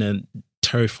a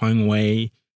terrifying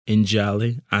way in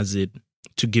Jali,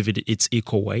 to give it its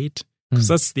equal weight, because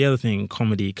that's the other thing.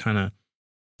 Comedy kind of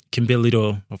can be a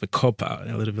little of a cop out,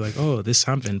 a little bit like, oh, this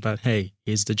happened, but hey,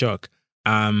 here's the joke.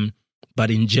 But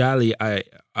in Jali,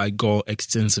 I go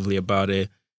extensively about it,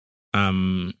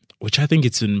 which I think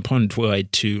it's an important way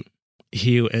to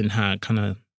heal and kind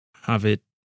of have it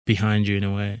behind you in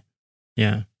a way.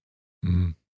 Yeah.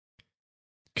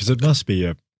 Because it must be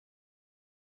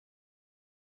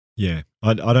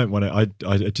I don't want to, I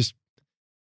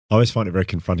always find it very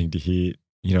confronting to hear,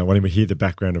 when we hear the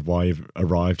background of why you've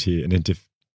arrived here, and it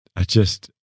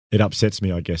upsets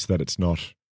me, I guess, that it's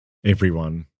not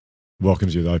everyone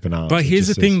welcomes you with open arms. But here's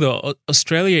the thing, though.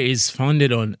 Australia is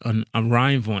founded on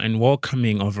arrival and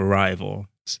welcoming of arrival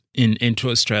into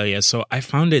Australia. So I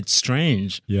found it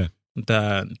strange. Yeah.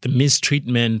 The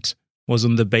mistreatment was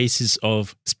on the basis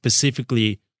of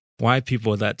specifically white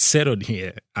people that settled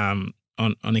here on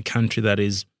a country that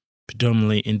is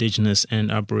predominantly indigenous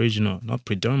and Aboriginal. Not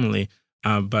predominantly,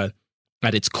 but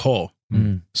at its core,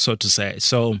 so to say.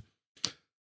 So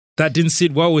that didn't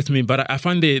sit well with me, but I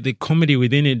find the comedy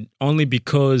within it only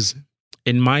because,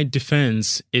 in my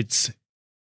defense, it's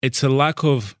a lack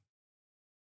of,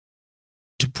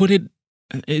 to put it,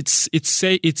 it's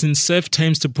in safe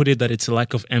terms to put it that it's a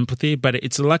lack of empathy, but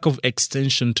it's a lack of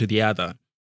extension to the other,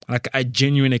 like a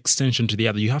genuine extension to the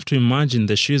other. You have to imagine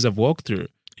the shoes I've walked through.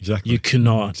 Exactly. You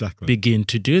cannot begin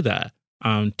to do that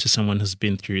to someone who's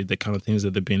been through the kind of things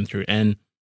that they've been through. And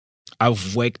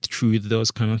I've worked through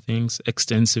those kind of things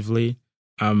extensively.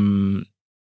 And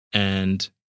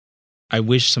I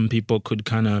wish some people could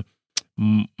kind of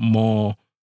more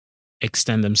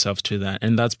extend themselves to that.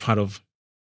 And that's part of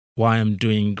why I'm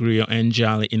doing Griot and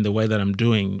Jali in the way that I'm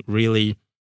doing, really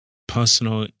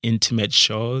personal, intimate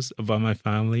shows about my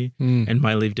family and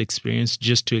my lived experience,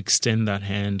 just to extend that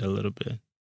hand a little bit.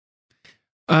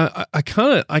 I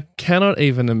cannot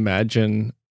even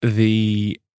imagine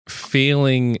the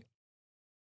feeling,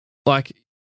 like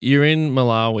you're in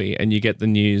Malawi and you get the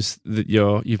news that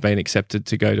you've been accepted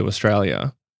to go to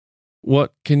Australia.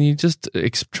 What can you just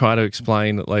try to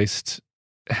explain at least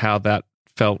how that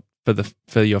felt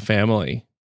for your family?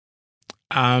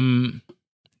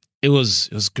 It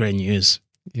was great news.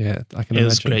 Yeah, I can imagine. It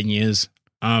was great news.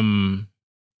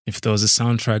 If there was a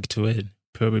soundtrack to it,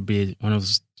 probably be one of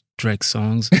those Drake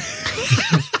songs,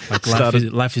 like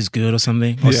Life is Good or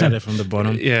something. Or Started from the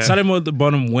bottom. Yeah. Started from the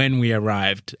bottom when we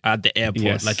arrived at the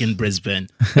airport, like in Brisbane.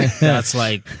 That's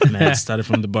like, man, started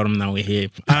from the bottom, now we're here.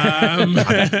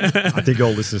 I think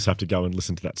all listeners have to go and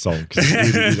listen to that song,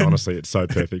 because honestly, it's so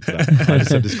perfect for that. I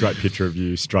just had this great picture of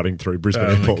you strutting through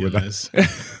Brisbane Airport with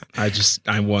that.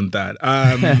 I want that.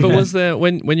 But was there,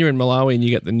 when you're in Malawi and you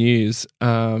get the news,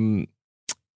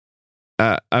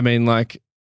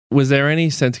 was there any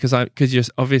sense, because you're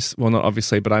not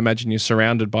obviously, but I imagine you're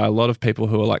surrounded by a lot of people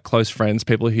who are like close friends,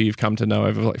 people who you've come to know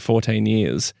over like 14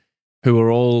 years, who are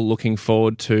all looking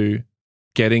forward to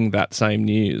getting that same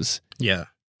news. Yeah.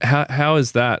 How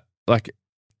is that? Like,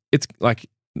 it's like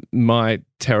my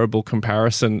terrible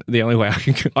comparison. The only way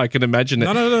I can imagine it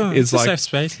is it's like a safe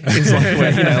space. It's like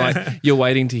where, like you're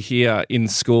waiting to hear in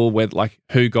school where like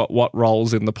who got what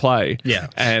roles in the play. Yeah.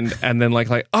 And then like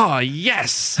oh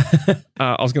yes.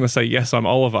 I was going to say yes, I'm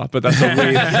Oliver, but that's a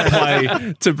weird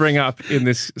play to bring up in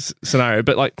this scenario.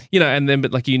 But like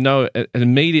but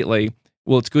immediately,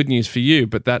 well, it's good news for you,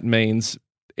 but that means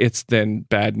it's then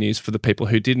bad news for the people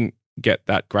who didn't get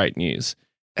that great news.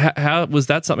 How was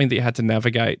that something that you had to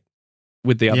navigate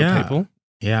with the other people?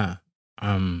 Yeah.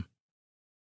 I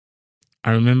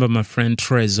remember my friend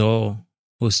Trevor,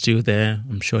 who's still there.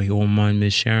 I'm sure he won't mind me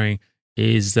sharing.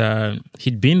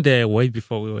 He'd been there way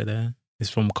before we were there. He's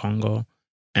from Congo,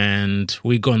 and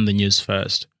we got on the news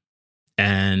first.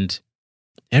 And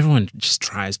everyone just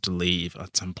tries to leave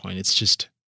at some point. It's just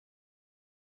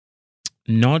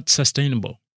not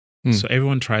sustainable. So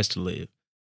everyone tries to leave.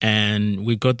 And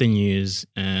we got the news,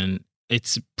 and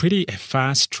it's a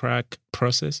fast track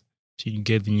process. So you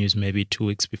get the news maybe 2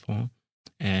 weeks before.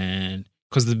 And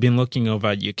because they've been looking over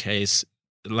at your case,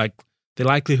 like the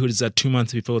likelihood is that 2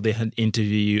 months before they had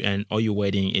interview you, and all you're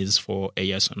waiting is for a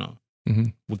yes or no.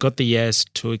 Mm-hmm. We got the yes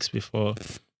 2 weeks before.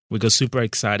 We got super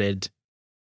excited,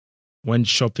 went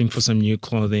shopping for some new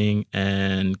clothing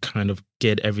and kind of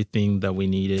get everything that we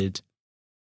needed,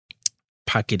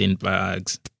 pack it in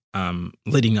bags.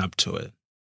 Leading up to it.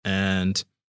 And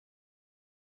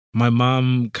my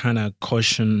mom kind of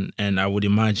cautioned, and I would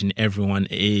imagine everyone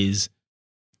is,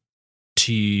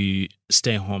 to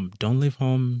stay home. Don't leave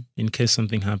home in case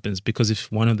something happens, because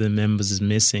if one of the members is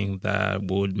missing, that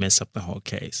would mess up the whole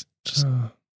case. Just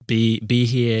be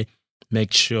here,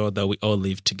 make sure that we all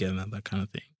live together, that kind of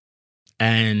thing.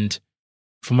 And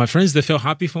for my friends, they felt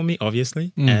happy for me,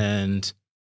 obviously, and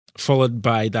followed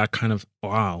by that kind of,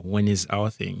 wow, when is our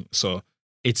thing? So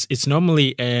it's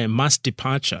normally a mass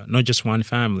departure, not just one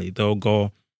family. They'll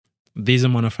go, these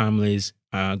amount of families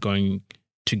are going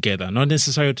together, not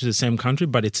necessarily to the same country,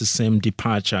 but it's the same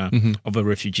departure of a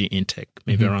refugee intake,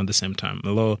 maybe around the same time.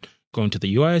 A lot going to the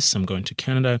US, some going to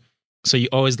Canada. So you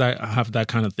always have that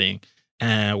kind of thing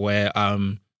where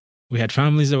we had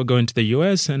families that were going to the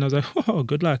US, and I was like, oh,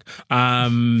 good luck.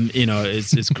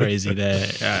 It's crazy there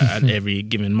at every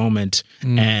given moment.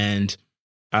 And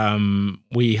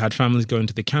we had families going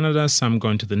to the Canada, some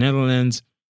going to the Netherlands.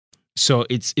 So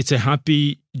it's a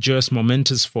happy, just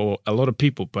momentous for a lot of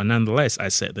people. But nonetheless, I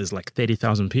said there's like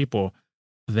 30,000 people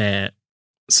there.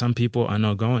 Some people are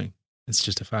not going. It's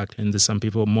just a fact. And there's some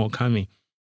people more coming.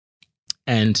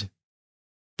 And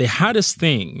the hardest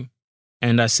thing,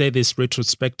 and I say this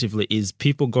retrospectively, is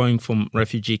people going from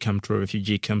refugee camp to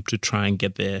refugee camp to try and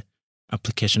get their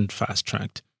application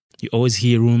fast-tracked. You always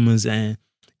hear rumors, and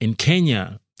in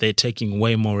Kenya, they're taking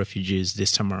way more refugees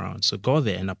this time around. So go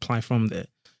there and apply from there.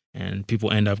 And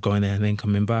people end up going there and then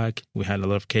coming back. We had a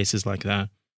lot of cases like that.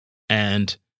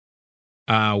 And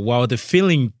while the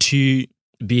feeling to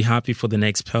be happy for the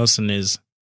next person is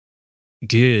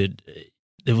good,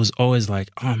 there was always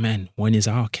like, oh man, when is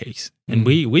our case? And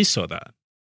we saw that.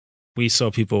 We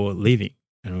saw people leaving,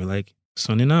 and we're like,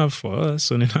 soon enough for us,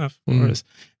 soon enough for us.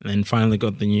 And then finally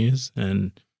got the news,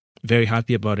 and very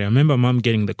happy about it. I remember mom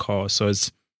getting the call. So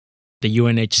it's the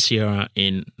UNHCR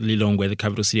in Lilongwe, the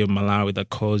capital city of Malawi, that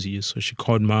calls you. So she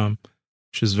called mom.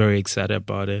 She was very excited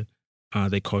about it.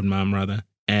 They called mom, rather.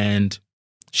 And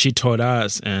she told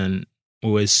us, and we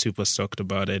were super stoked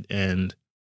about it. And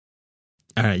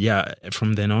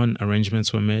from then on,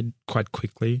 arrangements were made quite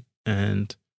quickly.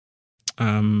 And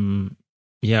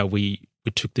we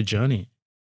took the journey.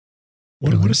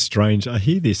 What a strange, I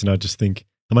hear this and I just think,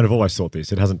 I mean, I've always thought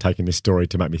this. It hasn't taken this story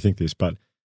to make me think this, but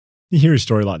you hear a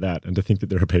story like that, and to think that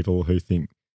there are people who think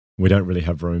we don't really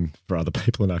have room for other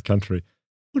people in our country.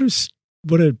 What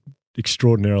a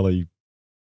extraordinarily,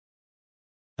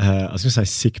 I was going to say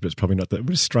sick, but it's probably not that.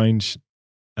 What a strange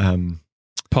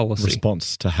policy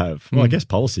response to have. Well, I guess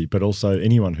policy, but also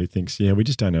anyone who thinks, we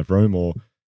just don't have room. Or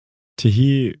to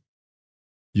hear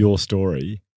your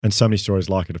story and so many stories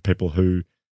like it of people who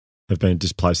have been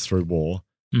displaced through war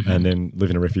and then live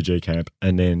in a refugee camp,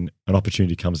 and then an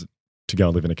opportunity comes to go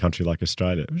and live in a country like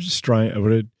Australia. It was just strange. It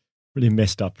would have really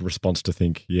messed up response to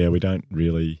think, we don't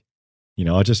really,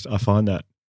 I find that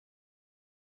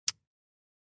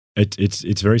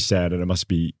it's very sad, and it must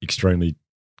be extremely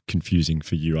confusing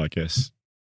for you, I guess.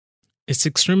 It's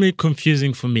extremely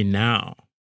confusing for me now.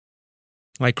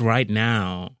 Like right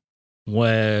now,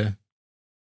 where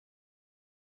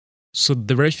so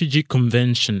the Refugee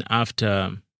Convention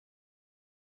after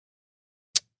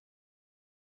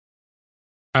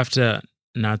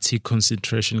Nazi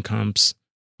concentration camps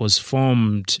was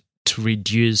formed to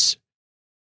reduce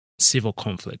civil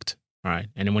conflict, right?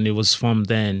 And when it was formed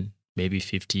then, maybe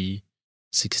 50,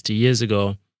 60 years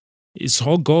ago, its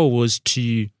whole goal was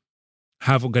to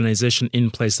have organization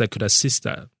in place that could assist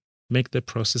that, make the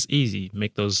process easy,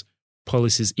 make those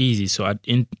policies easy. So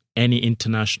in any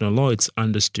international law, it's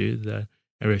understood that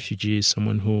a refugee is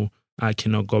someone who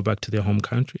cannot go back to their home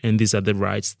country, and these are the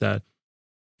rights that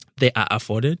they are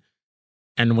afforded.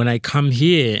 And when I come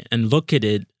here and look at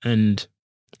it, and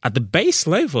at the base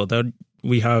level, that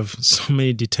we have so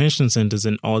many detention centers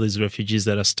and all these refugees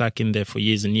that are stuck in there for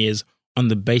years and years on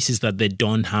the basis that they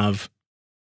don't have.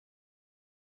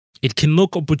 It can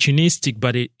look opportunistic,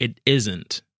 but it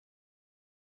isn't.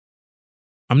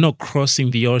 I'm not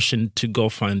crossing the ocean to go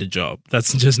find a job.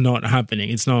 That's just not happening.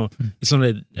 It's not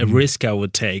a risk I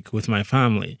would take with my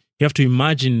family. You have to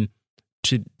imagine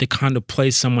to the kind of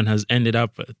place someone has ended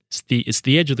up with. It's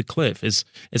the edge of the cliff. It's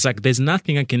like there's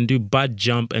nothing I can do but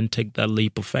jump and take that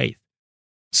leap of faith.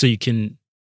 So you can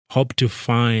hope to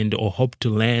find or hope to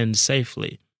land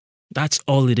safely. That's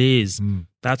all it is.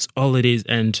 That's all it is.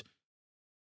 And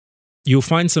you'll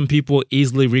find some people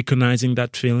easily recognizing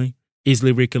that feeling,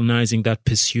 easily recognizing that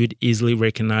pursuit, easily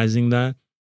recognizing that.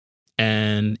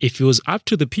 And if it was up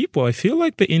to the people, I feel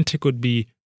like the intake would be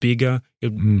bigger.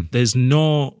 There's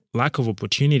no lack of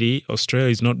opportunity. Australia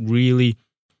is not really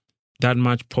that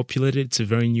much populated. It's a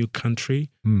very new country.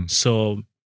 So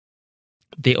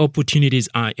the opportunities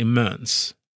are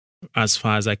immense. as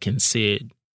far as I can see it.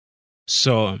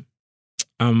 So,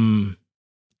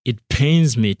 it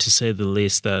pains me to say the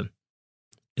least that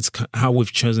it's how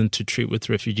we've chosen to treat with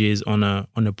refugees on a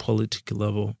political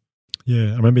level.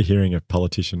 Yeah, I remember hearing a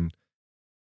politician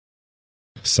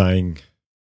trying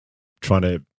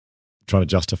to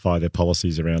justify their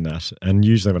policies around that. And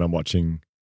usually when I'm watching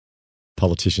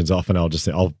politicians, often I'll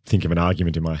think of an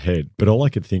argument in my head, but all I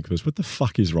could think was, what the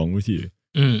fuck is wrong with you?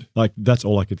 Like, that's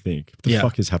all I could think. What the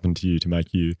fuck has happened to you to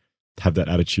make you have that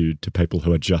attitude to people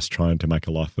who are just trying to make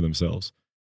a life for themselves?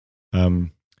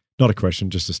 Not a question,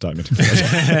 just a statement.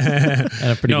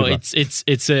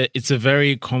 It's a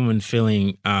very common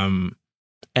feeling,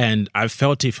 and I've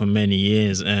felt it for many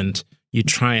years. And you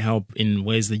try and help in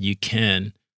ways that you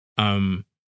can, and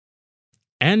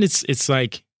it's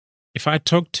like, if I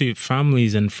talk to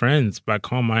families and friends back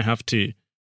home,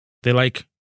 they're like,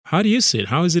 "How do you see it?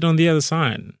 How is it on the other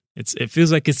side?" It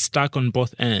feels like it's stuck on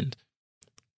both ends,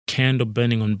 candle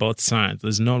burning on both sides.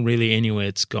 There's not really anywhere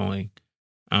it's going.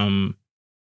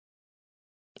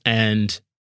 And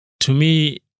to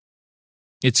me,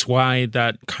 it's why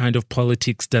that kind of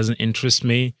politics doesn't interest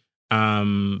me,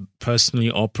 personally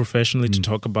or professionally, to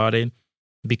talk about it,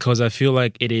 because I feel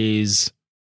like it is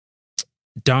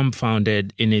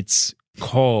dumbfounded in its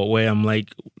core, where I'm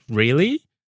like, really?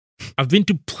 I've been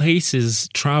to places,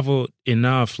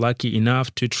 lucky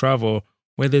enough to travel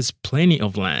where there's plenty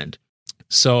of land.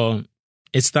 So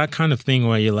it's that kind of thing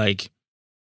where you're like,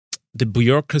 the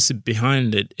bureaucracy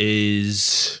behind it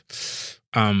is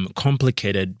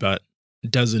complicated, but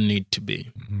doesn't need to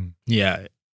be. Yeah,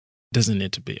 it doesn't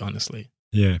need to be, honestly.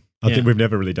 Yeah. I think we've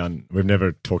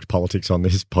never talked politics on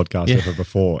this podcast ever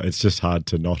before. It's just hard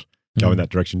to not go in that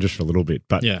direction just for a little bit.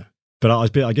 But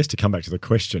I guess to come back to the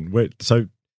question, so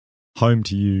home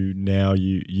to you now,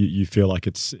 you feel like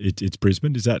it's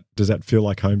Brisbane? Does that feel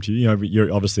like home to you? You know,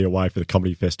 you're obviously away for the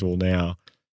comedy festival now.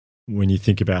 When you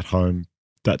think about home,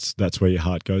 that's where your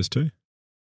heart goes to?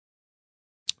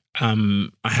 I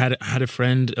had a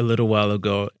friend a little while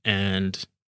ago, and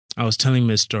I was telling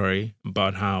him a story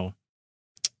about how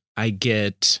I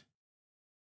get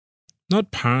not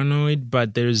paranoid,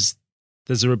 but there's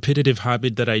a repetitive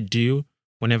habit that I do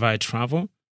whenever I travel,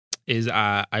 is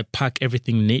I pack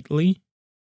everything neatly.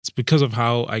 It's because of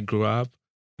how I grew up,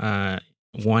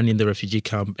 one in the refugee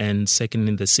camp and second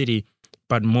in the city,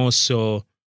 but more so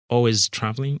always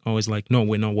traveling, always like, no,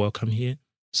 we're not welcome here.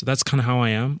 So that's kind of how I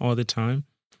am all the time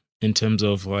in terms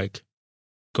of like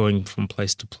going from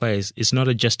place to place. It's not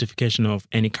a justification of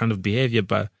any kind of behavior,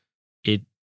 but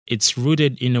it's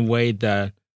rooted in a way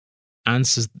that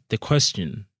answers the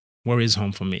question, where is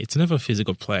home for me? It's never a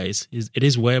physical place. It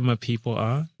is where my people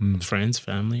are, friends,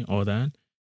 family, all that.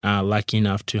 Lucky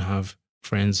enough to have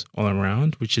friends all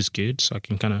around, which is good. So I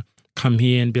can kind of come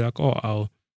here and be like, oh, I'll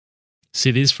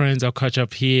see these friends, I'll catch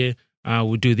up here,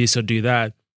 we'll do this or do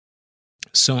that.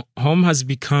 So home has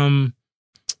become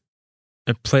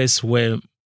a place where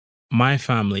my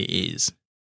family is,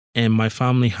 and my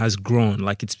family has grown.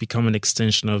 Like, it's become an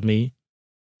extension of me.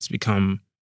 It's become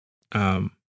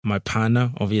my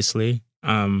partner, obviously,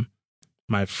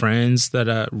 my friends that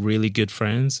are really good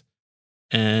friends.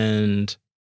 And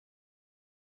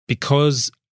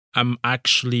because I'm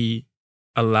actually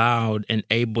allowed and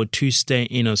able to stay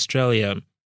in Australia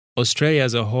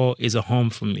as a whole is a home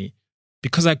for me.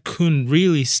 Because I couldn't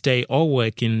really stay or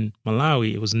work in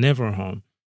Malawi, it was never a home.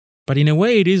 But in a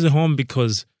way, it is a home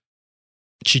because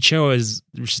Chichewa,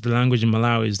 which is the language in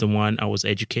Malawi, is the one I was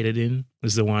educated in.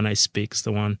 It's the one I speak. It's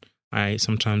the one I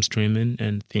sometimes dream in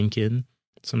and think in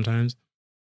sometimes.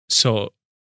 So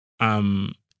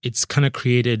it's kind of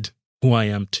created who I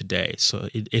am today. So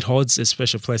it holds a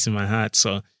special place in my heart.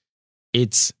 So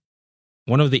it's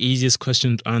one of the easiest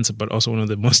questions to answer, but also one of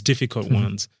the most difficult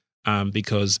ones,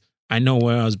 because I know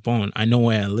where I was born. I know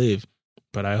where I live,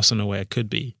 but I also know where I could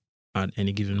be at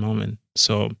any given moment.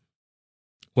 So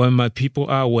where my people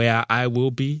are, where I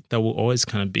will be, that will always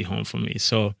kind of be home for me.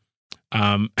 So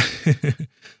my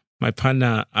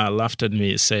partner laughed at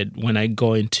me, said when I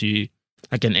go into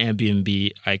like an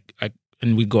Airbnb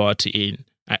and we go out to eat,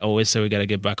 I always say we got to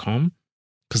get back home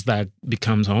because that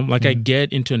becomes home. Like I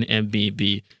get into an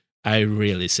Airbnb, I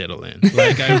really settle in.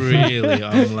 Like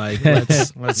I'm like,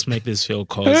 let's make this feel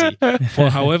cozy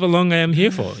for however long I am here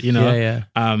for, you know? Yeah.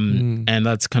 And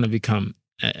that's kind of become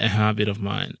a habit of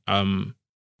mine.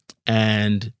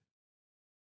 And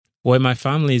where my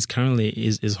family is currently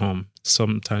is home.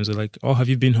 Sometimes they're like, oh, have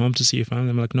you been home to see your family?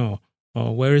 I'm like, no.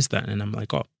 Oh, where is that? And I'm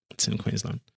like, oh, it's in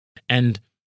Queensland. And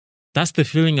that's the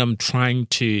feeling I'm trying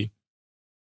to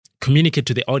communicate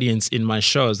to the audience in my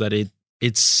shows, that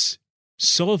it's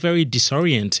so very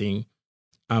disorienting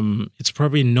it's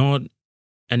probably not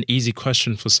an easy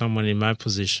question for someone in my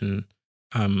position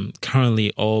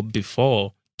currently or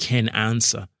before can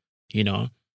answer,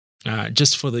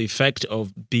 just for the effect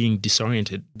of being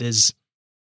disoriented. There's,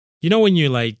 when you're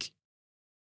like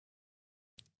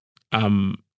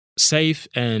safe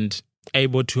and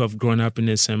able to have grown up in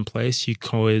the same place, you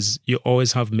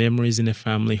always have memories in a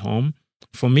family home.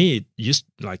 For me,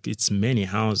 it's many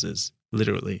houses,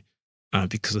 literally,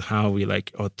 because of how we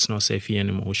it's not safe here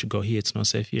anymore, we should go here. It's not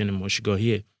safe here anymore, we should go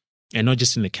here. And not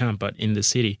just in the camp, but in the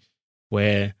city,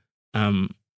 where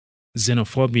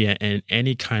xenophobia and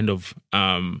any kind of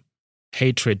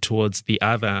hatred towards the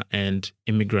other and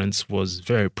immigrants was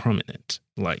very prominent,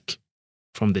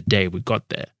 from the day we got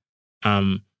there.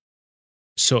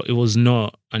 So it was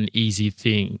not an easy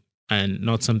thing and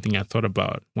not something I thought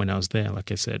about when I was there.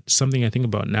 Like I said, something I think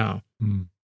about now. Mm.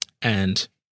 And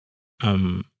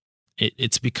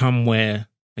it's become where,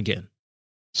 again,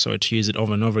 sorry to use it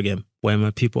over and over again, where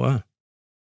my people are.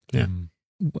 Yeah.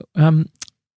 I'm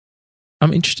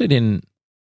interested in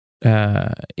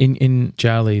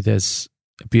Jali, there's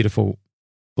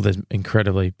there's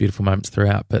incredibly beautiful moments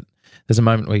throughout, but there's a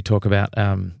moment where you talk about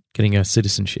getting a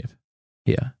citizenship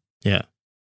here. Yeah.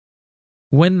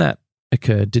 When that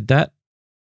occurred, did that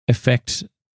affect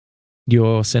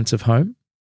your sense of home,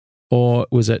 or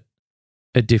was it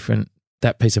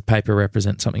that piece of paper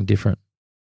represent something different?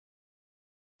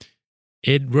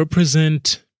 It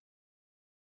represent,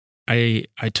 I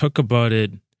talk about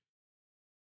it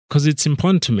because it's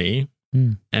important to me.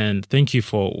 And thank you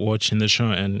for watching the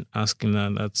show and asking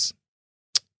that. That's,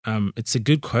 it's a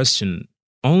good question,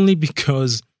 only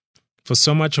because for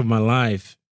so much of my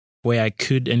life, where I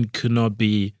could and could not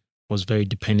be was very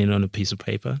dependent on a piece of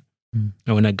paper. And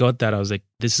when I got that, I was like,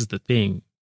 this is the thing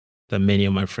that many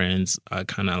of my friends are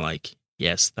kind of like,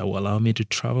 yes, that will allow me to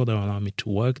travel, that will allow me to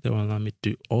work, that will allow me to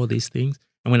do all these things.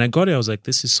 And when I got it, I was like,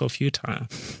 this is so futile.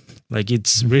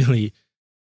 It's really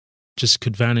just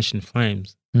could vanish in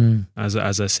flames, as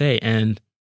I say. And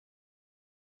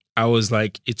I was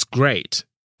like, it's great,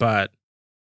 but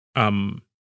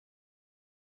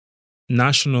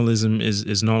nationalism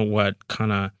is not what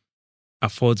kind of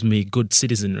affords me good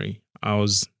citizenry. I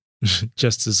was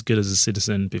just as good as a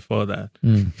citizen before that.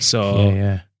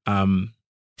 So,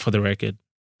 for the record,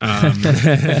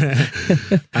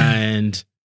 and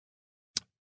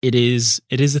it is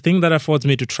a thing that affords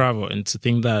me to travel, and it's a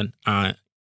thing that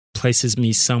places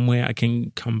me somewhere I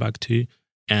can come back to,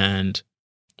 and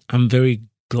I'm very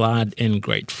glad and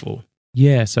grateful.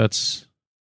 Yeah, so it's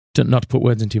not to put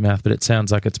words into your mouth, but it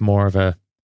sounds like it's more of a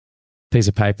piece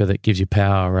of paper that gives you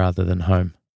power rather than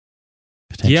home.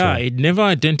 Yeah, it never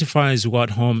identifies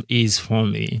what home is for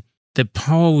me. The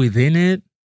power within it,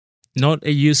 not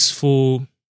a useful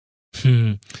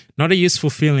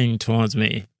feeling towards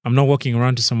me. I'm not walking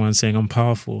around to someone saying I'm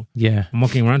powerful. Yeah. I'm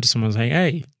walking around to someone saying,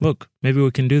 hey, look, maybe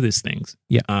we can do these things.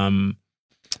 Yeah.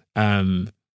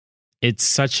 It's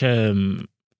such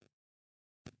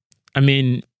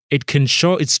it can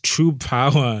show its true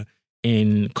power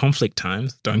in conflict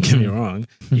times. Don't get me wrong.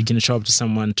 You can show up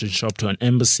to an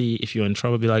embassy. If you're in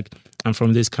trouble, be like, I'm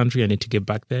from this country, I need to get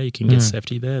back there. You can get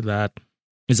safety there. That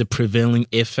is a prevailing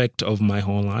effect of my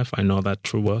whole life. I know that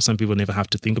true well. Some people never have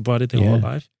to think about it their whole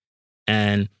life.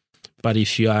 But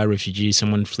if you are a refugee,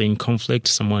 someone fleeing conflict,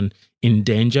 someone in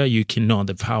danger, you can know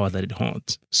the power that it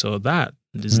holds. So that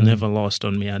is never lost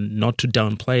on me, and not to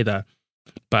downplay that.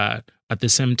 But at the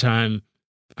same time,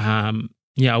 I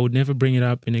would never bring it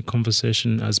up in a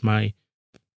conversation as my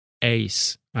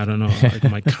ace. I don't know, like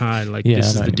my card,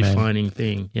 this is the defining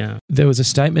thing. Yeah. There was a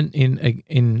statement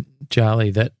in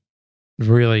Jali that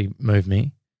really moved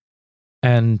me,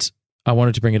 and I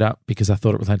wanted to bring it up because I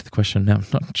thought it related to the question. Now, I'm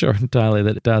not sure entirely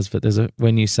that it does, but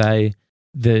when you say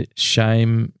the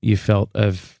shame you felt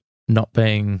of not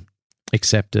being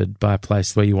accepted by a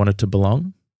place where you wanted to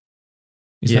belong,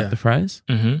 is that the phrase?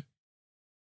 Mm-hmm.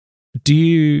 Do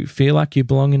you feel like you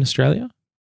belong in Australia?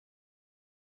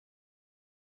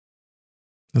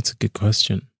 That's a good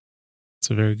question.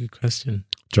 It's a very good question.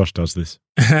 Josh does this.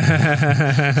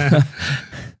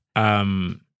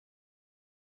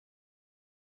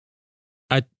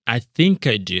 I think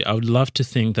I do. I would love to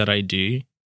think that I do.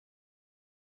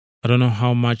 I don't know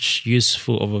how much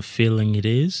useful of a feeling it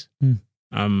is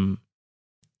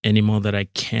anymore that I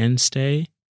can stay.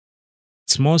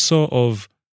 It's more so of,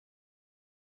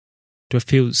 do I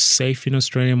feel safe in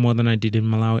Australia more than I did in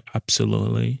Malawi?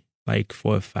 Absolutely.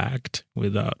 For a fact,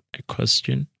 without a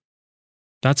question.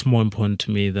 That's more important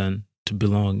to me than to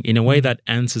belong. In a way that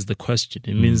answers the question.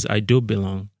 It means I do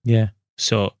belong. Yeah.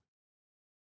 So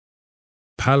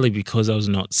partly because I was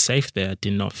not safe there. I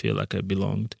did not feel like I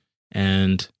belonged.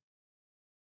 And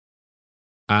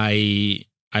I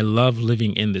love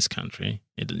living in this country.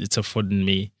 It's afforded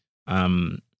me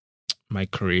my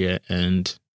career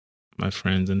and my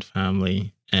friends and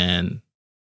family and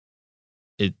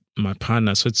my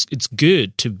partner. So it's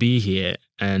good to be here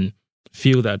and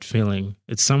feel that feeling.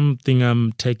 It's something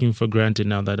I'm taking for granted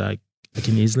now that I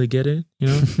can easily get it, you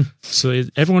know? So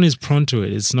everyone is prone to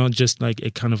it. It's not just like a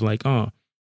kind of like, oh,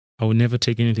 I would never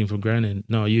take anything for granted.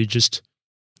 No, you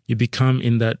become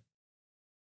in that,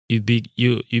 you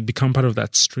become part of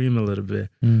that stream a little bit.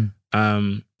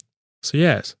 So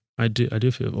yes, I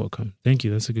do feel welcome. Thank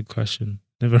you. That's a good question.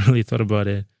 Never really thought about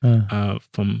it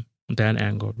from that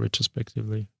angle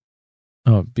retrospectively.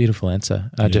 Oh, beautiful answer.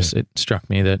 It struck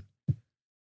me that it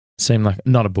seemed like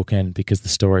not a bookend because the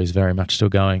story is very much still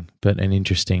going, but an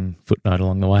interesting footnote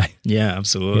along the way. Yeah,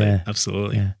 absolutely. Yeah.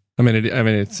 Absolutely. Yeah.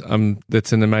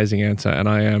 That's an amazing answer, and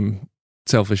I am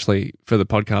selfishly, for the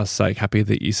podcast's sake, happy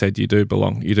that you said you do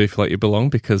belong. You do feel like you belong,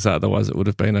 because otherwise it would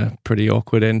have been a pretty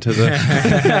awkward end to the.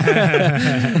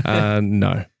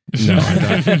 No,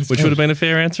 I don't. Which would have been a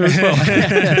fair answer as well.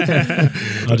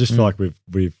 I just feel like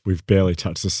we've barely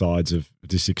touched the sides of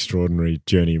this extraordinary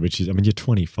journey, which is, I mean, you're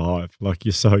 25, like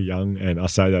you're so young, and I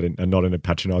say that and not in a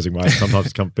patronising way.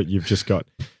 Sometimes, but you've just got.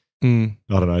 I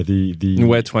don't know, the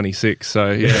We're 26, so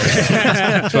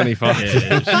yeah. 25.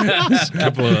 Yeah, a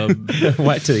couple of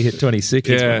Wait till you hit 26.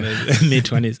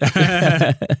 mid-20s.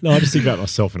 No, I just think about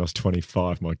myself when I was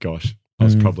 25. My gosh, I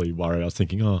was probably worried. I was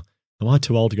thinking, oh, am I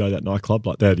too old to go to that nightclub?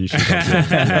 Like that issue comes in.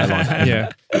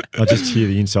 Yeah. I just hear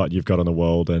the insight you've got on the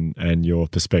world and your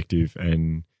perspective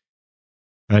and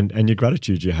your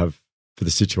gratitude you have for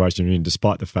the situation you're in,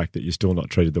 despite the fact that you're still not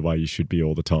treated the way you should be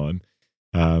all the time.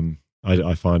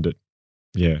 I find it,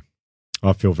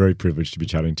 I feel very privileged to be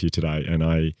chatting to you today, and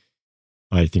I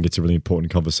think it's a really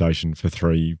important conversation for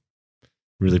three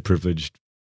really privileged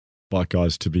black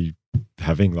guys to be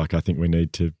having. Like, I think we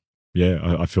need to,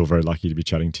 I feel very lucky to be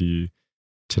chatting to you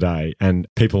today, and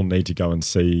people need to go and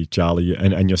see Charlie,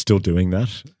 and you're still doing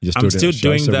that? I'm still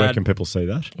doing so that. Where can people see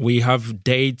that? We have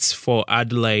dates for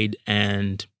Adelaide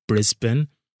and Brisbane,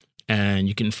 and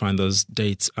you can find those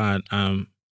dates at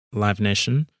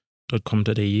livenation.com.au,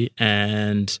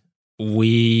 and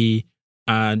we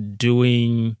are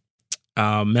doing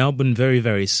Melbourne very,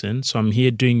 very soon. So I'm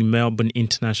here doing Melbourne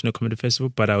International Comedy Festival,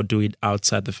 but I'll do it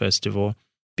outside the festival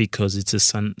because it's a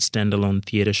standalone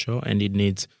theatre show and it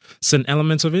needs certain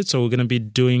elements of it. So we're going to be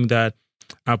doing that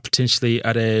potentially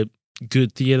at a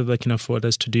good theatre that can afford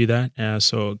us to do that.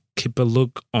 So keep a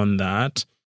look on that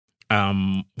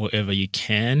wherever you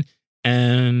can.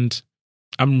 And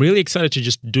I'm really excited to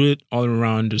just do it all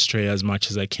around Australia as much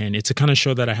as I can. It's a kind of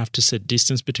show that I have to set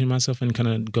distance between myself and kind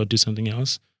of go do something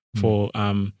else for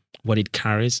what it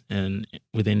carries and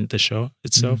within the show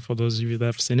itself, for those of you that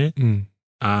have seen it.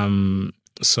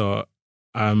 So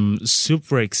I'm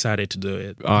super excited to do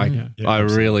it. I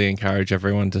really encourage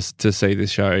everyone to see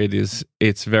this show.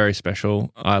 It's very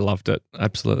special. I loved it.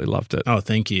 Absolutely loved it. Oh,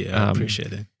 thank you. I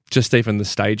appreciate it. Just even the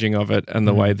staging of it and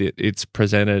the way that it's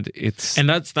presented, and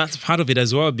that's part of it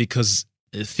as well, because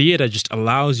theater just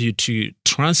allows you to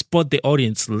transport the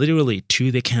audience literally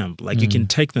to the camp. Like you can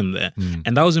take them there,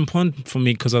 and that was important for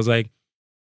me because I was like,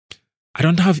 I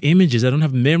don't have images, I don't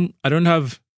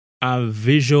have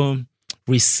visual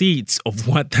receipts of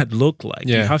what that looked like.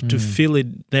 You have to feel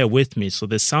it there with me. So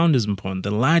the sound is important,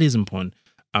 the light is important,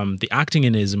 the acting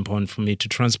in it is important for me to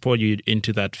transport you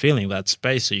into that feeling, that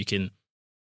space, so you can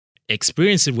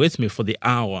experience it with me for the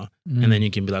hour, and then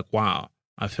you can be like, wow,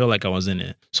 I feel like I was in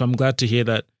it. So I'm glad to hear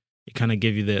that it kind of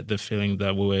gave you the feeling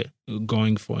that we were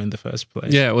going for in the first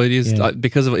place. Yeah, well, it is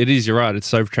because of it is. You're right. It's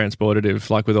so transportative,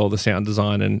 like with all the sound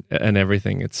design and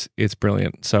everything. It's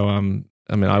brilliant. So I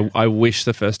mean, I wish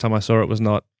the first time I saw it was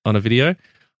not on a video.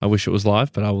 I wish it was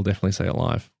live, but I will definitely see it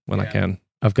live when I can.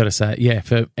 I've got to say,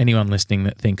 for anyone listening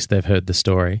that thinks they've heard the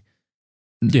story,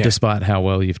 despite how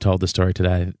well you've told the story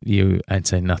today, you ain't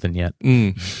seen nothing yet.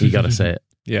 You got to see it.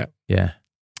 Yeah.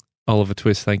 Oliver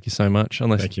Twist, thank you so much.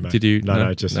 Thank you, mate. Did you?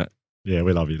 No,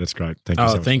 we love you. That's great. Thank you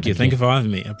so much. Thank you. Thank you for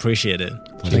having me. I appreciate it.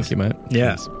 Thank you, mate.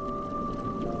 Yeah.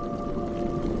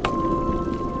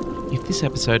 If this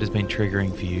episode has been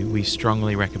triggering for you, we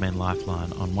strongly recommend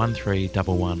Lifeline on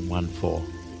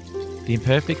 131114. The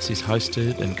Imperfects is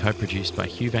hosted and co-produced by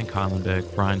Hugh Van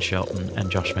Cuylenberg, Brian Shelton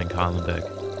and Josh Van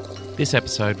Cuylenberg. This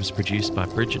episode was produced by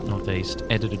Bridget Northeast,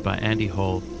 edited by Andy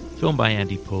Hall, filmed by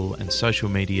Andy Poole and social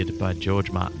mediated by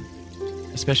George Martin.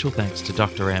 A special thanks to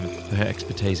Dr. M for her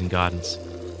expertise and guidance.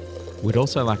 We'd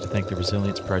also like to thank the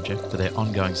Resilience Project for their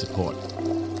ongoing support.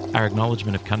 Our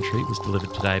acknowledgement of country was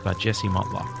delivered today by Jesse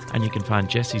Motlock, and you can find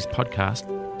Jesse's podcast,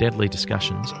 Deadly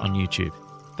Discussions, on YouTube.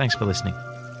 Thanks for listening.